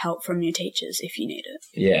get help from your teachers if you need it.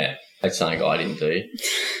 Yeah, that's something I didn't do,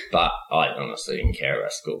 but I honestly didn't care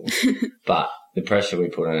about school. But the pressure we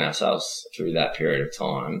put on ourselves through that period of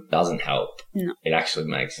time doesn't help. No. It actually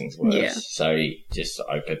makes things worse. Yeah. So just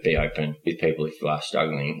be open with people if you are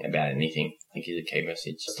struggling about anything. I think is a key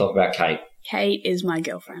message. Let's talk about Kate. Kate is my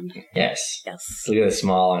girlfriend. Yes. Yes. Look at the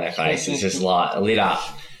smile on her face. It's just lit up.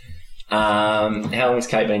 How long has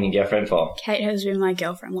Kate been your girlfriend for? Kate has been my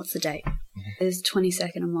girlfriend. What's the date? It's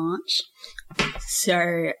 22nd of March.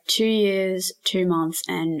 So 2 years, 2 months,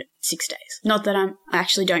 and 6 days. Not that I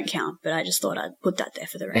actually don't count, but I just thought I'd put that there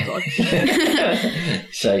for the record.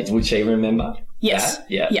 So would she remember? Yes.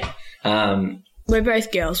 That? Yeah. We're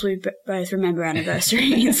both girls. We both remember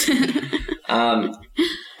anniversaries.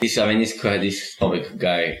 This topic could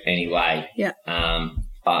go any way. Yeah.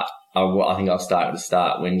 But I think I'll start at the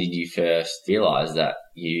start. When did you first realise that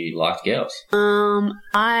you liked girls?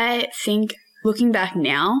 I think, looking back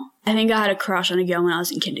now, I think I had a crush on a girl when I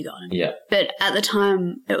was in kindergarten. Yeah. But at the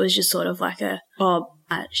time, it was just sort of like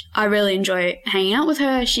I really enjoy hanging out with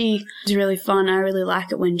her. She is really fun. I really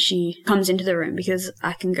like it when she comes into the room because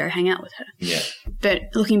I can go hang out with her. Yeah. But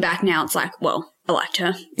looking back now, it's like, well, I liked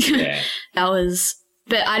her. Yeah.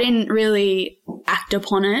 But I didn't really act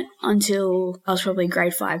upon it until I was probably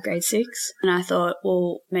grade 5, grade 6. And I thought,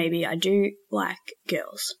 well, maybe I do like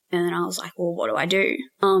girls. And then I was like, well, what do I do?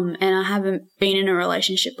 And I haven't been in a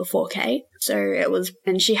relationship before Kate.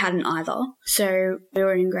 And she hadn't either. So we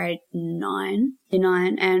were in grade 9,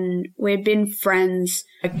 and we'd been friends,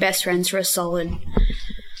 like best friends for a solid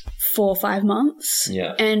 4 or 5 months.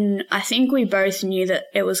 Yeah. And I think we both knew that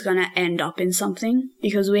it was going to end up in something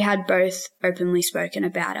because we had both openly spoken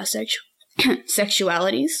about our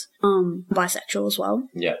sexualities, bisexual as well.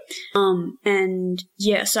 Yeah. And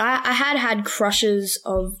yeah, so I had crushes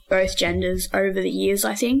of both genders over the years,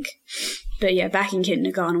 I think. But yeah, back in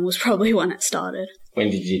kindergarten was probably when it started. When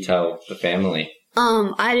did you tell the family?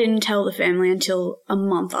 I didn't tell the family until a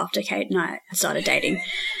month after Kate and I started dating.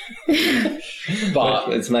 But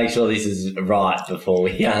let's make sure this is right before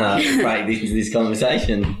we break this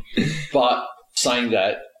conversation. But saying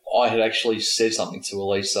that, I had actually said something to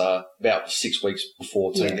Elisa about 6 weeks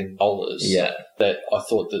before Teaghan told us that I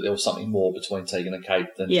thought that there was something more between Teaghan and Kate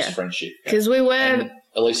than just friendship. Because we were... And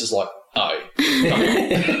Elisa's like, no.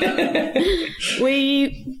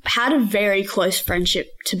 We had a very close friendship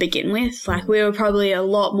to begin with. Like, we were probably a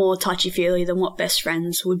lot more touchy-feely than what best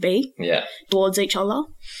friends would be towards each other.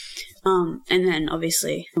 And then,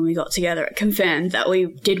 obviously, when we got together, it confirmed that we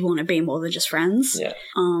did want to be more than just friends.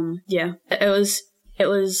 Yeah. It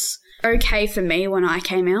was okay for me when I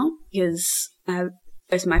came out because both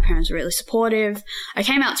of my parents were really supportive. I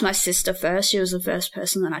came out to my sister first. She was the first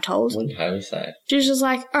person that I told. What did Haley say? She was just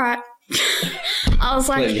like, all right. I was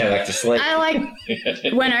like... Let me go back to sleep. I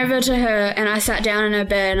went over to her and I sat down in her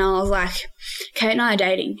bed and I was like, Kate and I are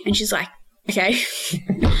dating. And she's like, okay,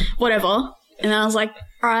 whatever. And then I was like,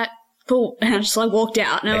 all right, cool. And I just walked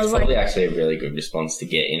out. And I was probably actually a really good response to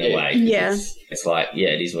get in a way. Yeah. It's like,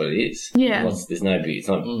 it is what it is. Yeah. It's not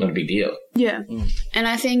a big deal. Yeah. And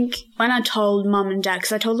I think when I told Mum and Dad,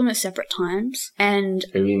 because I told them at separate times, and...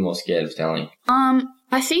 Who were you more scared of telling?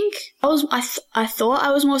 I think I thought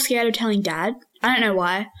I was more scared of telling Dad. I don't know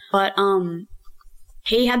why, but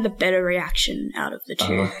he had the better reaction out of the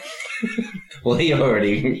two. Well, he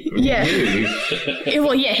already knew.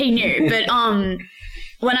 Well, yeah, he knew, but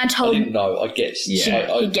when I told... I didn't know, I guessed.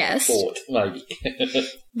 Yeah. He guessed. Thought, maybe.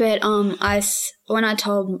 But I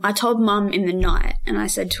told Mum in the night, and I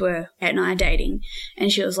said to her, Kate and I are dating,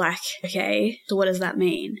 and she was like, okay, so what does that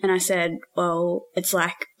mean? And I said, well, it's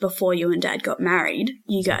like before you and Dad got married,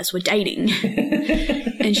 you guys were dating.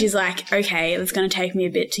 And she's like, okay, it's going to take me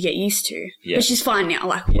a bit to get used to. Yeah. But she's fine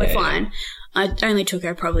now, we're fine. I only took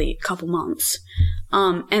her probably a couple months.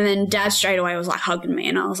 And then Dad straight away was hugging me,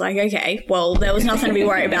 and I was like, okay, well, there was nothing to be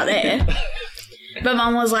worried about there. But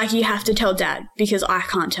Mum was like, you have to tell Dad because I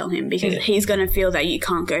can't tell him because he's going to feel that you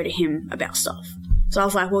can't go to him about stuff. So I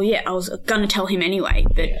was like, well, yeah, I was going to tell him anyway,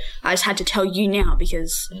 but I just had to tell you now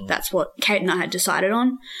because that's what Kate and I had decided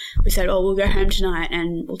on. We said, we'll go home tonight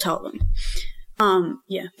and we'll tell them.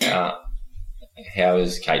 how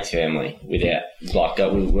is Kate's family without, like,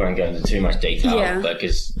 we won't go into too much detail,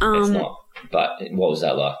 because it's not, but what was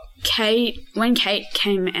that like? When Kate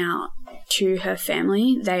came out to her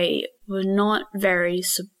family, they were not very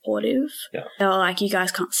supportive. Yeah. They were like, you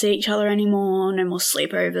guys can't see each other anymore, no more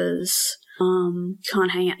sleepovers.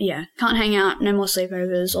 Can't hang out, no more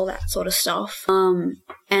sleepovers, all that sort of stuff.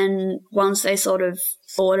 And once they sort of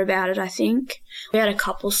thought about it, I think, we had a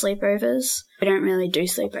couple sleepovers. We don't really do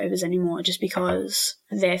sleepovers anymore just because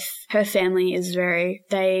her family is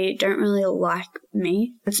they don't really like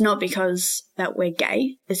me. It's not because that we're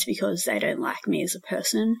gay, it's because they don't like me as a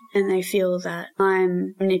person, and they feel that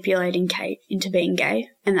I'm manipulating Kate into being gay,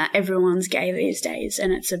 and that everyone's gay these days,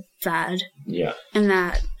 and it's a fad. Yeah. And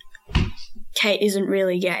that Kate isn't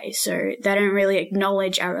really gay, so they don't really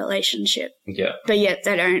acknowledge our relationship. Yeah. But yet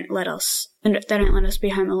they don't let us be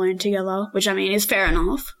home alone together, which I mean is fair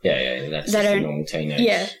enough. Yeah, that's just a normal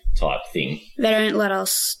teenage type thing. They don't let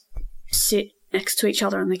us sit next to each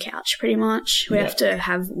other on the couch, pretty much. We have to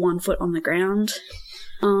have one foot on the ground.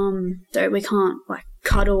 So we can't like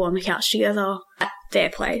cuddle on the couch together at their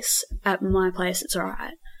place. At my place, it's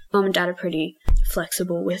alright. Mum and Dad are pretty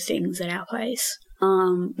flexible with things at our place.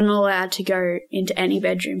 We're not allowed to go into any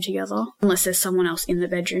bedroom together unless there's someone else in the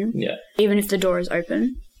bedroom. Yeah. Even if the door is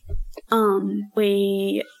open.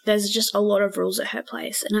 There's just a lot of rules at her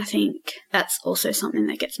place, and I think that's also something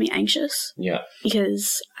that gets me anxious. Yeah.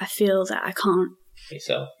 Because I feel that I can't.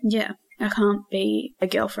 Yourself. Yeah. I can't be a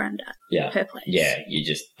girlfriend at her place. Yeah. You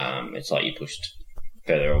just, it's like you're pushed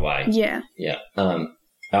further away. Yeah. Yeah. I'm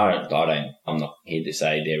not here to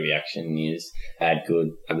say their reaction is bad, good,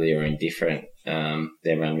 ugly, or indifferent.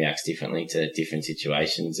 Everyone reacts differently to different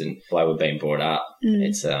situations, and the way we're being brought up,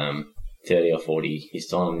 it's 30 or 40 years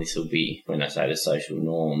time, this will be, when I say the social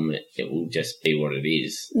norm, it will just be what it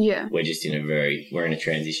is. Yeah. We're just we're in a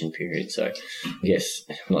transition period, so I guess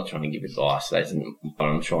I'm not trying to give advice, but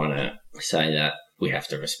I'm trying to say that we have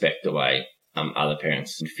to respect the way other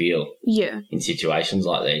parents feel in situations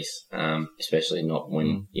like these, especially not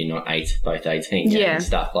when you're not both 18 and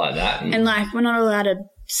stuff like that. And like, we're not allowed to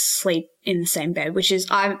sleep in the same bed, which is,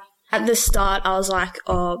 at the start, I was like,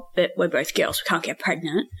 oh, but we're both girls, we can't get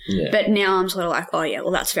pregnant. Yeah. But now I'm sort of like, oh, yeah,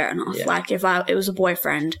 well, that's fair enough. Yeah. Like, if it was a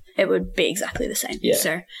boyfriend, it would be exactly the same. Yeah.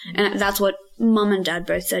 So, and that's what Mum and Dad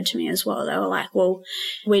both said to me as well. They were like, well,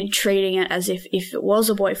 we're treating it as if it was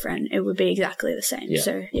a boyfriend, it would be exactly the same. Yeah.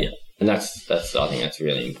 So, yeah. And I think that's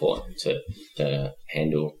really important to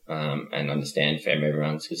handle and understand for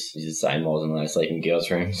everyone, because it's the same. I wasn't allowed to sleep in girls'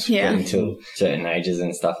 rooms until certain ages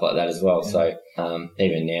and stuff like that as well. So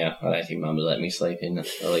even now, I don't think Mum would let me sleep in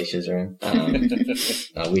Alicia's room.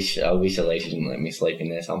 I wish Alicia didn't let me sleep in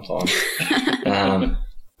there sometimes.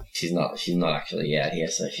 She's not actually out here,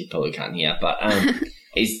 so she probably can't hear. But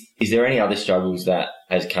is there any other struggles that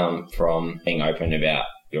has come from being open about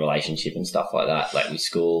your relationship and stuff like that, like with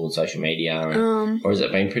school and social media, or has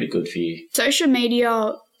it been pretty good for you? Social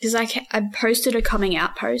media, because I posted a coming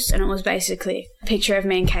out post, and it was basically a picture of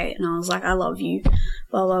me and Kate, and I was like, I love you,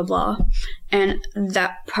 blah, blah, blah. And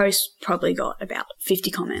that post probably got about 50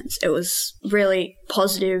 comments. It was really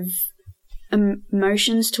positive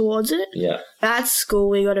emotions towards it. Yeah. At school,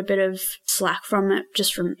 we got a bit of slack from it,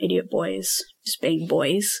 just from idiot boys, just being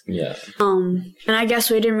boys. Yeah. And I guess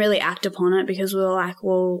we didn't really act upon it because we were like,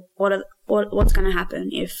 well, what's going to happen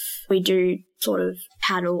if we do sort of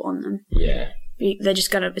paddle on them? Yeah. It's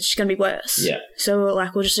just gonna be worse. Yeah. So we're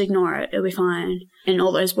like, we'll just ignore it. It'll be fine. And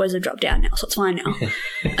all those boys have dropped out now, so it's fine now.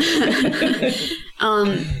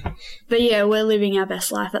 But yeah, we're living our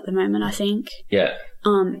best life at the moment, I think. Yeah.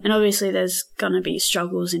 And obviously there's gonna be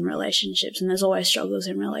struggles in relationships, and there's always struggles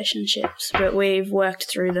in relationships, but we've worked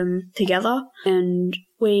through them together, and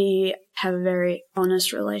we have a very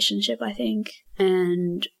honest relationship, I think.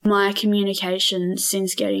 And my communication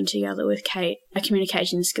since getting together with Kate, my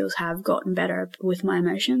communication skills have gotten better with my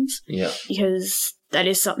emotions. Yeah. Because that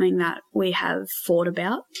is something that we have thought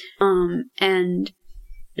about. And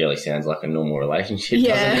really sounds like a normal relationship,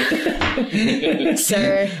 doesn't it? So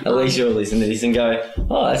at least you'll listen to this and go,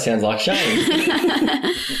 oh, that sounds like Shane.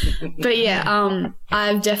 But yeah,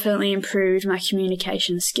 I've definitely improved my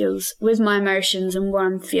communication skills with my emotions and what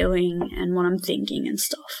I'm feeling and what I'm thinking and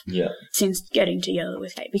stuff. Yeah. Since getting together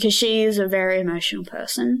with Kate, because she is a very emotional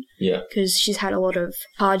person. Yeah. Because she's had a lot of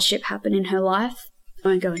hardship happen in her life. I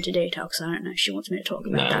won't go into detail because I don't know if she wants me to talk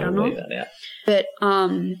about that or not. Leave that out. But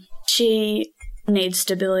she needs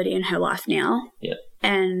stability in her life now. Yeah.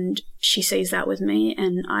 and she sees that with me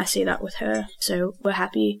and I see that with her. So we're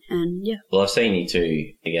happy and yeah. Well, I've seen you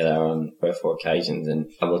two together on 3 or 4 occasions and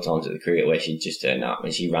a couple of times at the cricket where she just turned up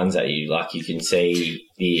and she runs at you. Like you can see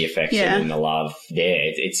the affection and the love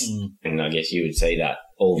there. And I guess you would see that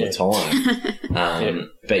all the time.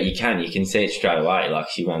 But you can see it straight away. Like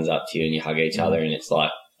she runs up to you and you hug each other and it's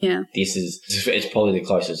like, it's probably the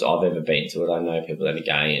closest I've ever been to it. I know people that are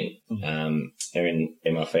gay and they're in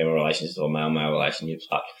female relationships or male relationships.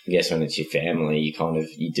 But I guess when it's your family,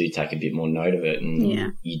 you do take a bit more note of it, and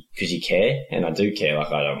because you care, and I do care.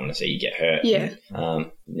 Like I don't want to see you get hurt. Yeah.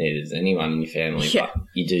 Neither does anyone in your family, but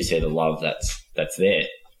you do see the love that's there.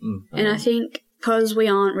 And I think because we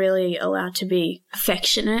aren't really allowed to be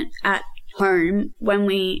affectionate at home, when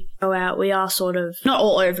we go out, we are sort of not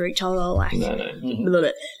all over each other, like a little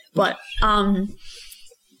bit, but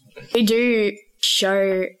we do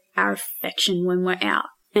show our affection when we're out,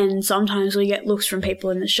 and sometimes we get looks from people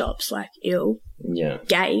in the shops like, ew,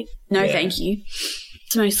 gay, no thank you.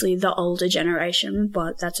 It's mostly the older generation,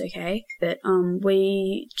 but that's okay. But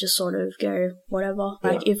we just sort of go whatever.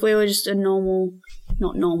 Like if we were just a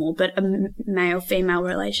not normal, but a male-female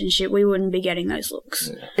relationship, we wouldn't be getting those looks.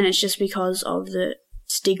 And it's just because of the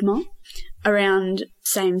stigma around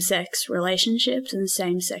same-sex relationships and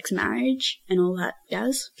same-sex marriage and all that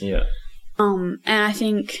jazz. Yeah. And I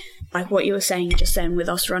think, like what you were saying just then with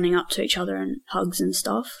us running up to each other and hugs and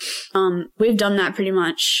stuff, we've done that pretty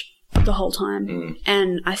much the whole time.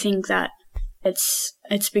 And I think that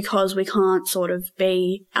it's because we can't sort of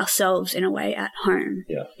be ourselves in a way at home.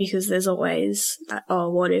 Yeah. Because there's always that,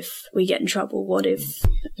 what if we get in trouble? What if...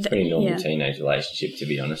 It's a pretty normal teenage relationship, to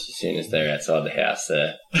be honest. As soon as they're outside the house,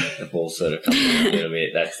 the ball sort of comes in a little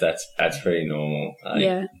bit. That's pretty normal.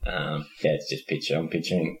 It's just I'm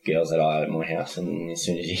picturing girls that I had at my house, and as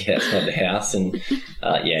soon as you get outside the house, and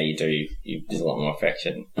there's a lot more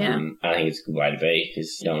affection. Yeah. I think it's a good way to be,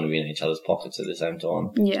 because you don't want to be in each other's pockets at the same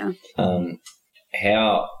time. Yeah.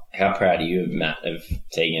 How proud are you of Matt, of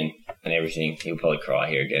Teaghan and everything? He'll probably cry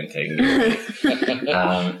here again, Teaghan.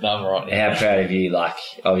 No, I'm right. How proud of you? Like,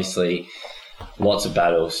 obviously, lots of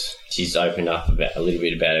battles. She's opened up a little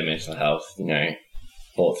bit about her mental health,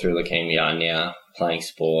 fought through leukemia, now playing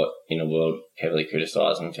sport in a world heavily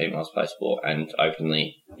criticised when females play sport, and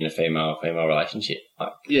openly in a female relationship. I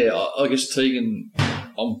guess Teaghan,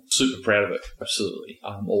 I'm super proud of it, absolutely.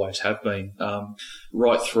 Always have been.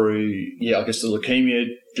 Right through, I guess the leukemia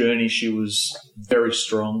journey, she was very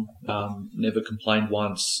strong, never complained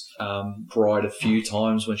once, cried a few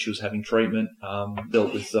times when she was having treatment,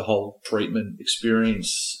 dealt with the whole treatment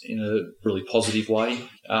experience in a really positive way.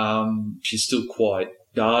 She's still quite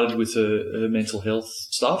guarded with her mental health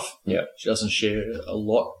stuff. Yeah. She doesn't share a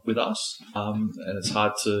lot with us, and it's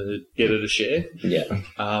hard to get her to share. Yeah.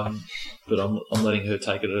 But I'm letting her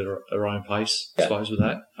take it at her own pace, I suppose, with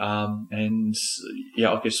that. I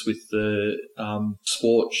guess with the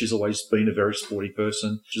sport, she's always been a very sporty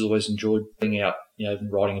person. She's always enjoyed being out,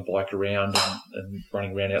 riding a bike around and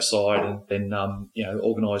running around outside, and then,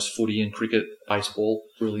 organised footy and cricket, baseball.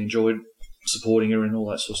 Really enjoyed supporting her and all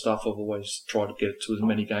that sort of stuff. I've always tried to get to as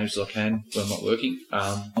many games as I can when I'm not working.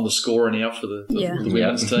 I'm the scorer now for the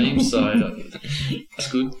women's team, so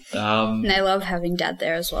that's good. And they love having Dad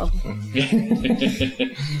there as well.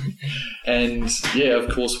 And of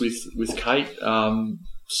course with Kate,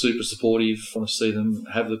 super supportive. Want to see them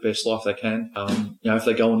have the best life they can. If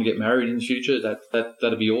they go on to get married in the future,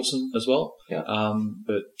 that'd be awesome as well. Yeah.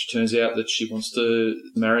 But it turns out that she wants to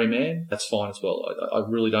marry a man. That's fine as well. I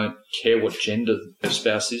really don't care what gender her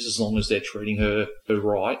spouse is, as long as they're treating her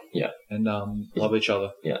right. Yeah. And love each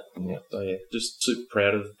other. Yeah. Yeah. So just super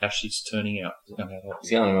proud of how she's turning out. It's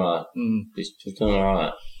going all right. She's doing all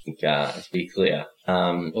right. I think let's be clear.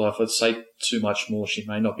 Well, if I'd say too much more, she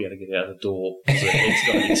may not be able to get out of the door because her head's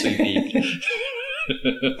going to be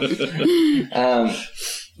too big.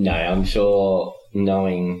 No, I'm sure,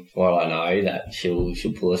 knowing what I know, that she'll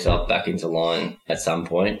pull herself back into line at some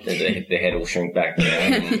point. The head will shrink back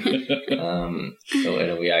down, and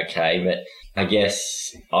it'll be okay. But I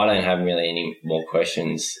guess I don't have really any more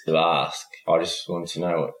questions to ask. I just want to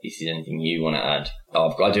know if there's anything you want to add.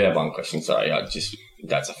 I do have one question. Sorry,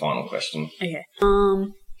 that's a final question. Okay.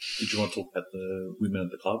 Did you want to talk about the women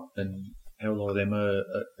at the club and how a lot of them are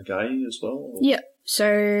gay as well? Or? Yeah.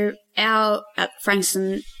 So at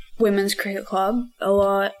Frankston Women's Cricket Club,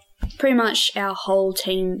 pretty much our whole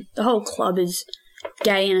team, the whole club is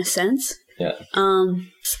gay in a sense. Yeah.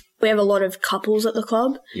 We have a lot of couples at the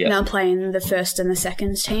club. Yeah. They're playing the first and the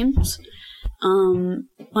second teams. One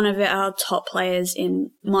of our top players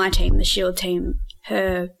in my team, the Shield team,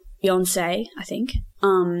 her Beyonce, I think,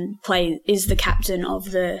 is the captain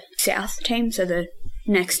of the South team, so the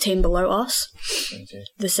next team below us,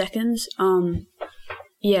 the seconds.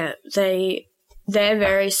 They're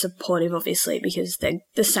very supportive, obviously, because they're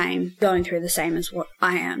going through the same as what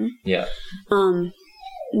I am. Yeah.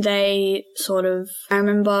 They sort of, I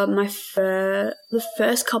remember the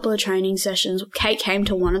first couple of training sessions, Kate came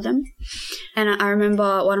to one of them, and I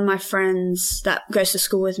remember one of my friends that goes to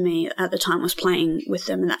school with me at the time was playing with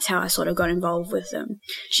them, and that's how I sort of got involved with them.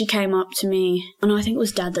 She came up to me, and I think it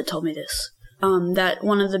was Dad that told me this, that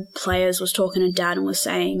one of the players was talking to Dad and was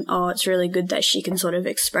saying, it's really good that she can sort of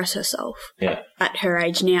express herself at her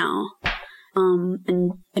age now.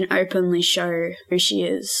 And openly show who she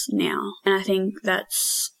is now. And I think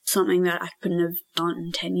that's something that I couldn't have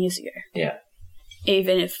done 10 years ago. Yeah.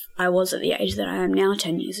 Even if I was at the age that I am now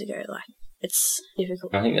 10 years ago, it's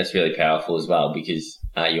difficult. I think that's really powerful as well, because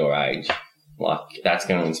at your age, that's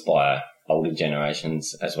going to inspire older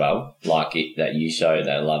generations as well. That you show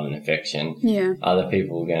that love and affection. Yeah. Other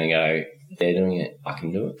people are going to go, they're doing it, I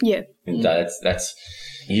can do it. Yeah. And that's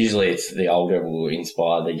usually it's the older will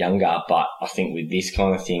inspire the younger, but I think with this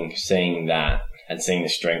kind of thing, seeing that and seeing the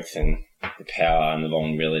strength and the power and the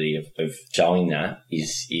vulnerability of showing that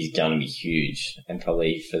is going to be huge. And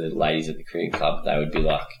probably for the ladies at the cricket club, they would be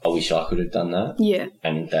like, I wish I could have done that. Yeah.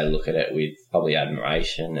 And they look at it with probably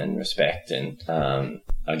admiration and respect, and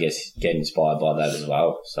I guess get inspired by that as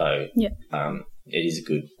well. So it is a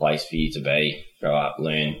good place for you to be, grow up,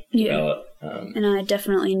 learn, develop. And I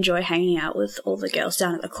definitely enjoy hanging out with all the girls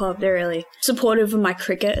down at the club. They're really supportive of my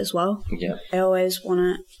cricket as well. Yeah. They always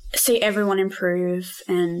want to see everyone improve,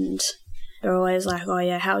 and they're always like, oh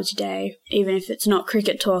yeah, how was your day? Even if it's not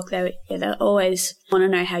cricket talk, they always want to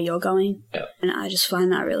know how you're going. Yeah. And I just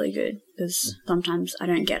find that really good, because sometimes I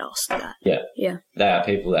don't get asked that. Yeah. Yeah. They are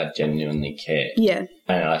people that genuinely care. Yeah.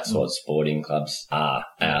 And that's what sporting clubs are.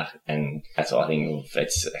 And that's what I think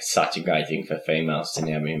it's such a great thing for females to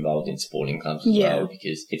now be involved in sporting clubs as well,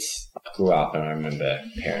 because I grew up and I remember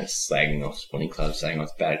parents slagging off sporting clubs, saying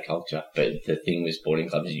it's bad culture. But the thing with sporting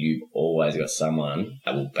clubs is you've always got someone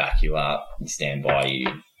that will back you up and stand by you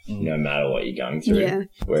no matter what you're going through. Yeah.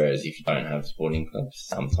 Whereas if you don't have sporting clubs,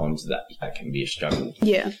 sometimes that can be a struggle.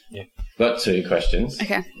 Yeah. Got 2 questions.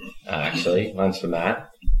 Okay. Actually, one's for Matt.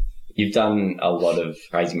 You've done a lot of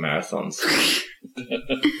crazy marathons.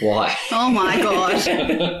 Why? Oh my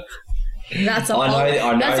god. That's a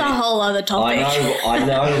whole other topic. I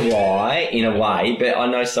know why, in a way, but I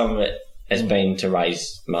know some of it has been to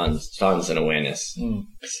raise funds and awareness.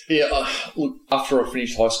 Yeah, look, after I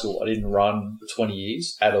finished high school, I didn't run for 20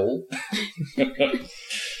 years at all.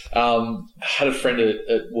 Had a friend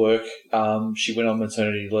at work. She went on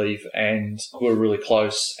maternity leave, and we were really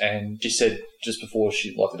close. And she said just before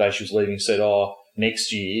the day she was leaving, said,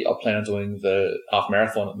 next year I plan on doing the half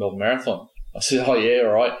marathon at Melbourne Marathon. I said, all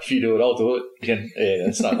right, if you do it, I'll do it. Again,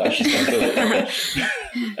 that's no way she's going to do it.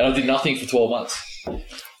 And I did nothing for 12 months.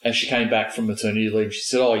 And she came back from maternity leave. She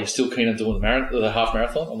said, you're still keen on doing the half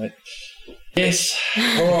marathon? I went, yes,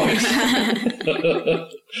 all right.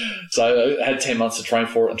 So I had 10 months to train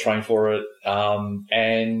for it.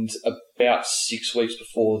 And about 6 weeks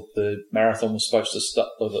before the marathon was supposed to start,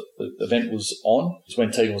 or the event was on, is when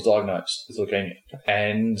Teaghan was diagnosed with leukemia.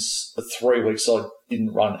 And for 3 weeks, I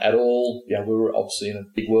didn't run at all. We were obviously in a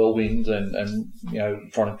big whirlwind and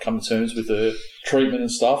trying to come to terms with the treatment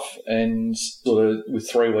and stuff. And sort of with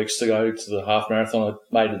 3 weeks to go to the half marathon, I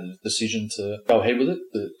made a decision to go ahead with it,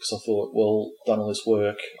 because I thought, well, I've done all this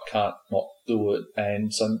work, I can't not do it.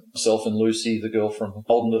 And so myself and Lucy, the girl from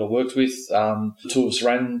Holden that I worked with, the two of us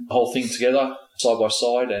ran the whole thing together, side by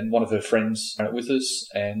side, and one of her friends ran it with us.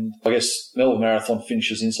 And I guess Melbourne Marathon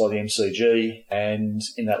finishes inside the MCG, and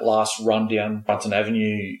in that last run down Brunton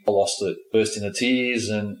Avenue, I lost it, burst into tears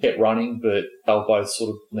and kept running, but they were both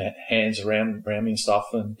sort of hands around me and stuff.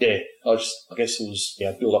 And I guess it was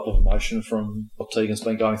build up of emotion from what Teaghan's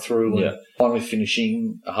been going through, and finally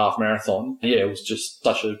finishing a half marathon. It was just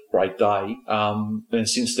such a great day. And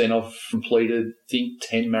since then I've completed, I think,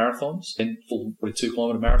 10 marathons, 10 full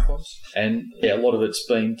 42-kilometre marathons. And a lot of it's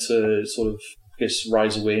been to sort of, I guess,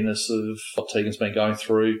 raise awareness of what Teaghan's been going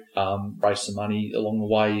through, raise some money along the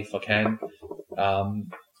way if I can.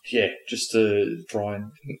 Just to try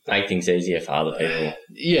and make things easier for other people.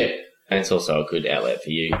 And it's also a good outlet for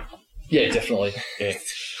you. Yeah, definitely. Yeah.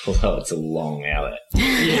 Although it's a long outlet.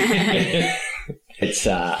 It's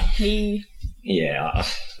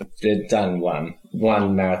they've done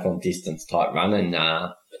one marathon distance type run, and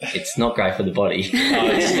it's not great for the body. No,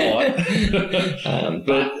 it's not.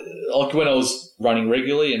 But like when I was running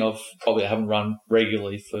regularly, and I haven't run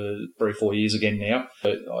regularly for 3 or 4 years again now.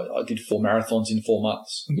 But I did 4 marathons in 4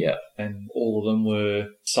 months. Yeah. And all of them were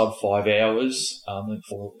sub 5 hours.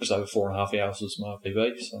 Just over 4.5 hours was my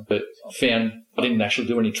PB. So. But I found I didn't actually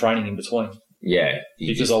do any training in between. Yeah.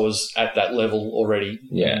 Because I was at that level already.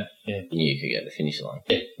 Yeah. Yeah. You knew you could get the finish line.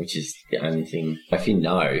 Yeah. Which is the only thing. If you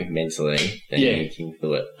know mentally, then you can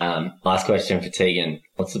do it. Last question for Teaghan.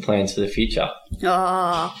 What's the plans for the future?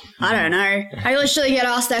 Oh, I don't know. I literally get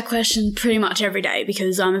asked that question pretty much every day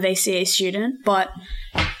because I'm a VCE student. But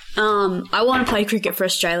I want to play cricket for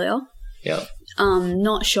Australia. Yeah.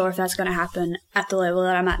 Not sure if that's going to happen at the level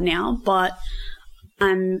that I'm at now, but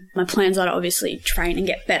my plans are to obviously train and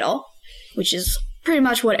get better, which is pretty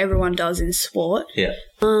much what everyone does in sport. Yeah.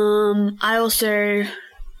 I also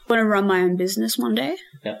want to run my own business one day.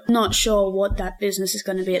 Yeah. Not sure what that business is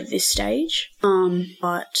going to be at this stage.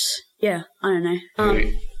 But yeah, I don't know.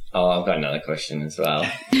 I've got another question as well.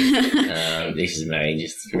 This is me,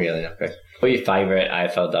 just really not question. Who are your favourite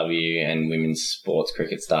AFLW and women's sports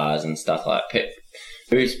cricket stars and stuff like that?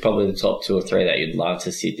 Who's probably the top 2 or 3 that you'd love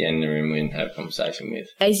to sit down in the room and have a conversation with?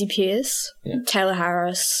 Daisy Pearce, Taylor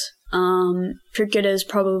Harris. Cricketers,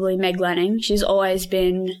 probably Meg Lanning. She's always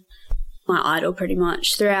been my idol pretty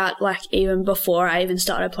much throughout, even before I even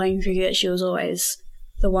started playing cricket. She was always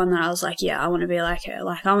the one that I was like, yeah, I want to be like her.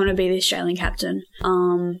 I want to be the Australian captain.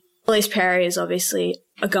 Elise Perry is obviously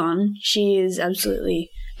a gun. She is absolutely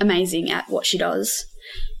amazing at what she does.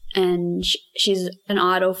 And she's an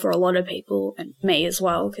idol for a lot of people, and me as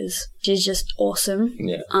well, because she's just awesome.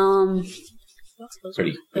 Yeah.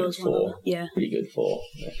 Pretty good for. Yeah. Pretty good for.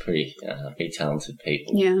 They're pretty talented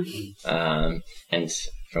people. Yeah. And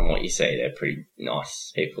from what you say, they're pretty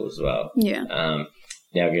nice people as well. Yeah. Now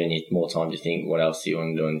you're going to need more time to think what else do you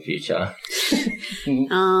want to do in the future.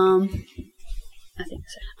 I think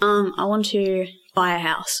so. I want to buy a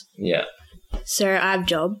house. Yeah. So I have a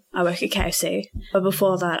job. I work at KFC. But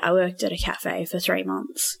before that, I worked at a cafe for 3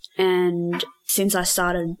 months. And since I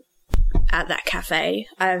started at that cafe,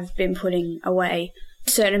 I've been putting away a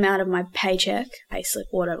certain amount of my paycheck, payslip,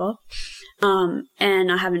 whatever.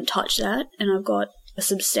 And I haven't touched that. And I've got a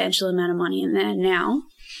substantial amount of money in there now.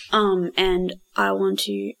 And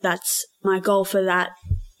that's my goal for that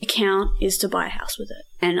account is to buy a house with it.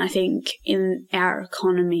 And I think in our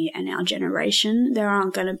economy and our generation, there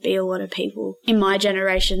aren't going to be a lot of people in my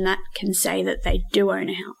generation that can say that they do own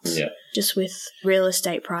a house. Yeah. Just with real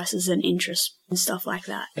estate prices and interest and stuff like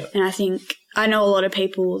that. Yeah. And I think I know a lot of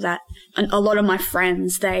people a lot of my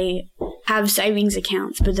friends, they have savings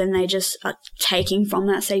accounts, but then they just are taking from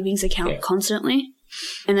that savings account constantly.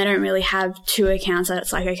 And they don't really have 2 accounts that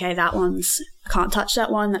it's like, okay, that one's, I can't touch that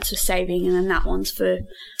one, that's for saving, and then that one's for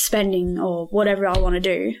spending or whatever I want to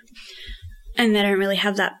do. And they don't really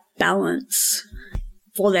have that balance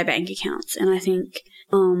for their bank accounts. And I think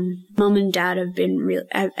mum and dad have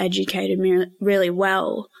educated me really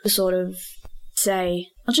well to sort of say,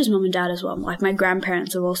 not just mum and dad as well, like my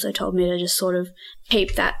grandparents have also told me to just sort of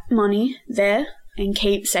keep that money there and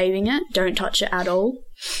keep saving it. Don't touch it at all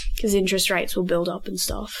because interest rates will build up and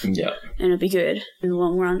stuff. Yeah. And it'll be good in the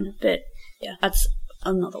long run. But yeah, that's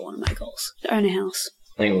another one of my goals, to own a house.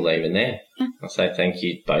 I think we'll leave it there. Yeah. I'll say thank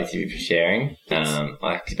you both of you for sharing.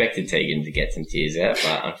 I expected Teaghan to get some tears out,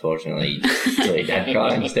 but unfortunately he dad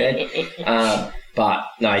cried instead. But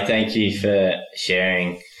no, thank you for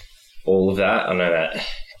sharing all of that. I know that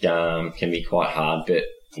can be quite hard, but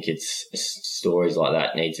I think it's stories like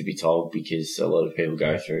that need to be told because a lot of people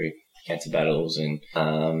go through cancer battles and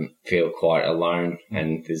feel quite alone,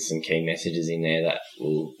 and there's some key messages in there that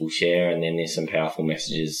we'll share, and then there's some powerful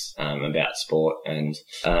messages about sport, and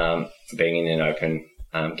being in an open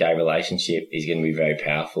gay relationship is going to be very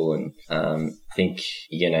powerful, and I think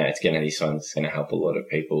this one's going to help a lot of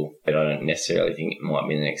people, but I don't necessarily think it might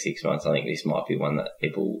be in the next 6 months. I think this might be one that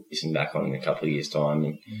people listen back on in a couple of years' time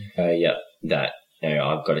and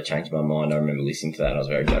I've got to change my mind. I remember listening to that. I was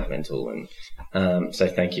very judgmental. And so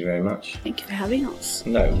thank you very much. Thank you for having us.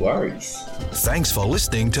 No worries. Thanks for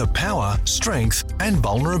listening to Power, Strength and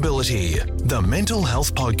Vulnerability, the Mental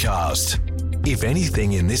Health Podcast. If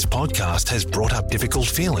anything in this podcast has brought up difficult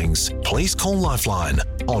feelings, please call Lifeline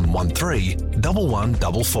on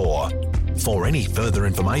 131144. For any further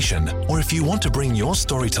information, or if you want to bring your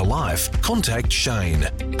story to life, contact Shane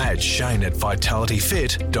at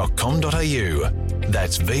shane@vitalityfit.com.au.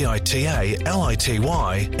 That's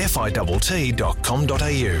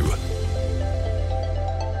vitalityfitt.com.au.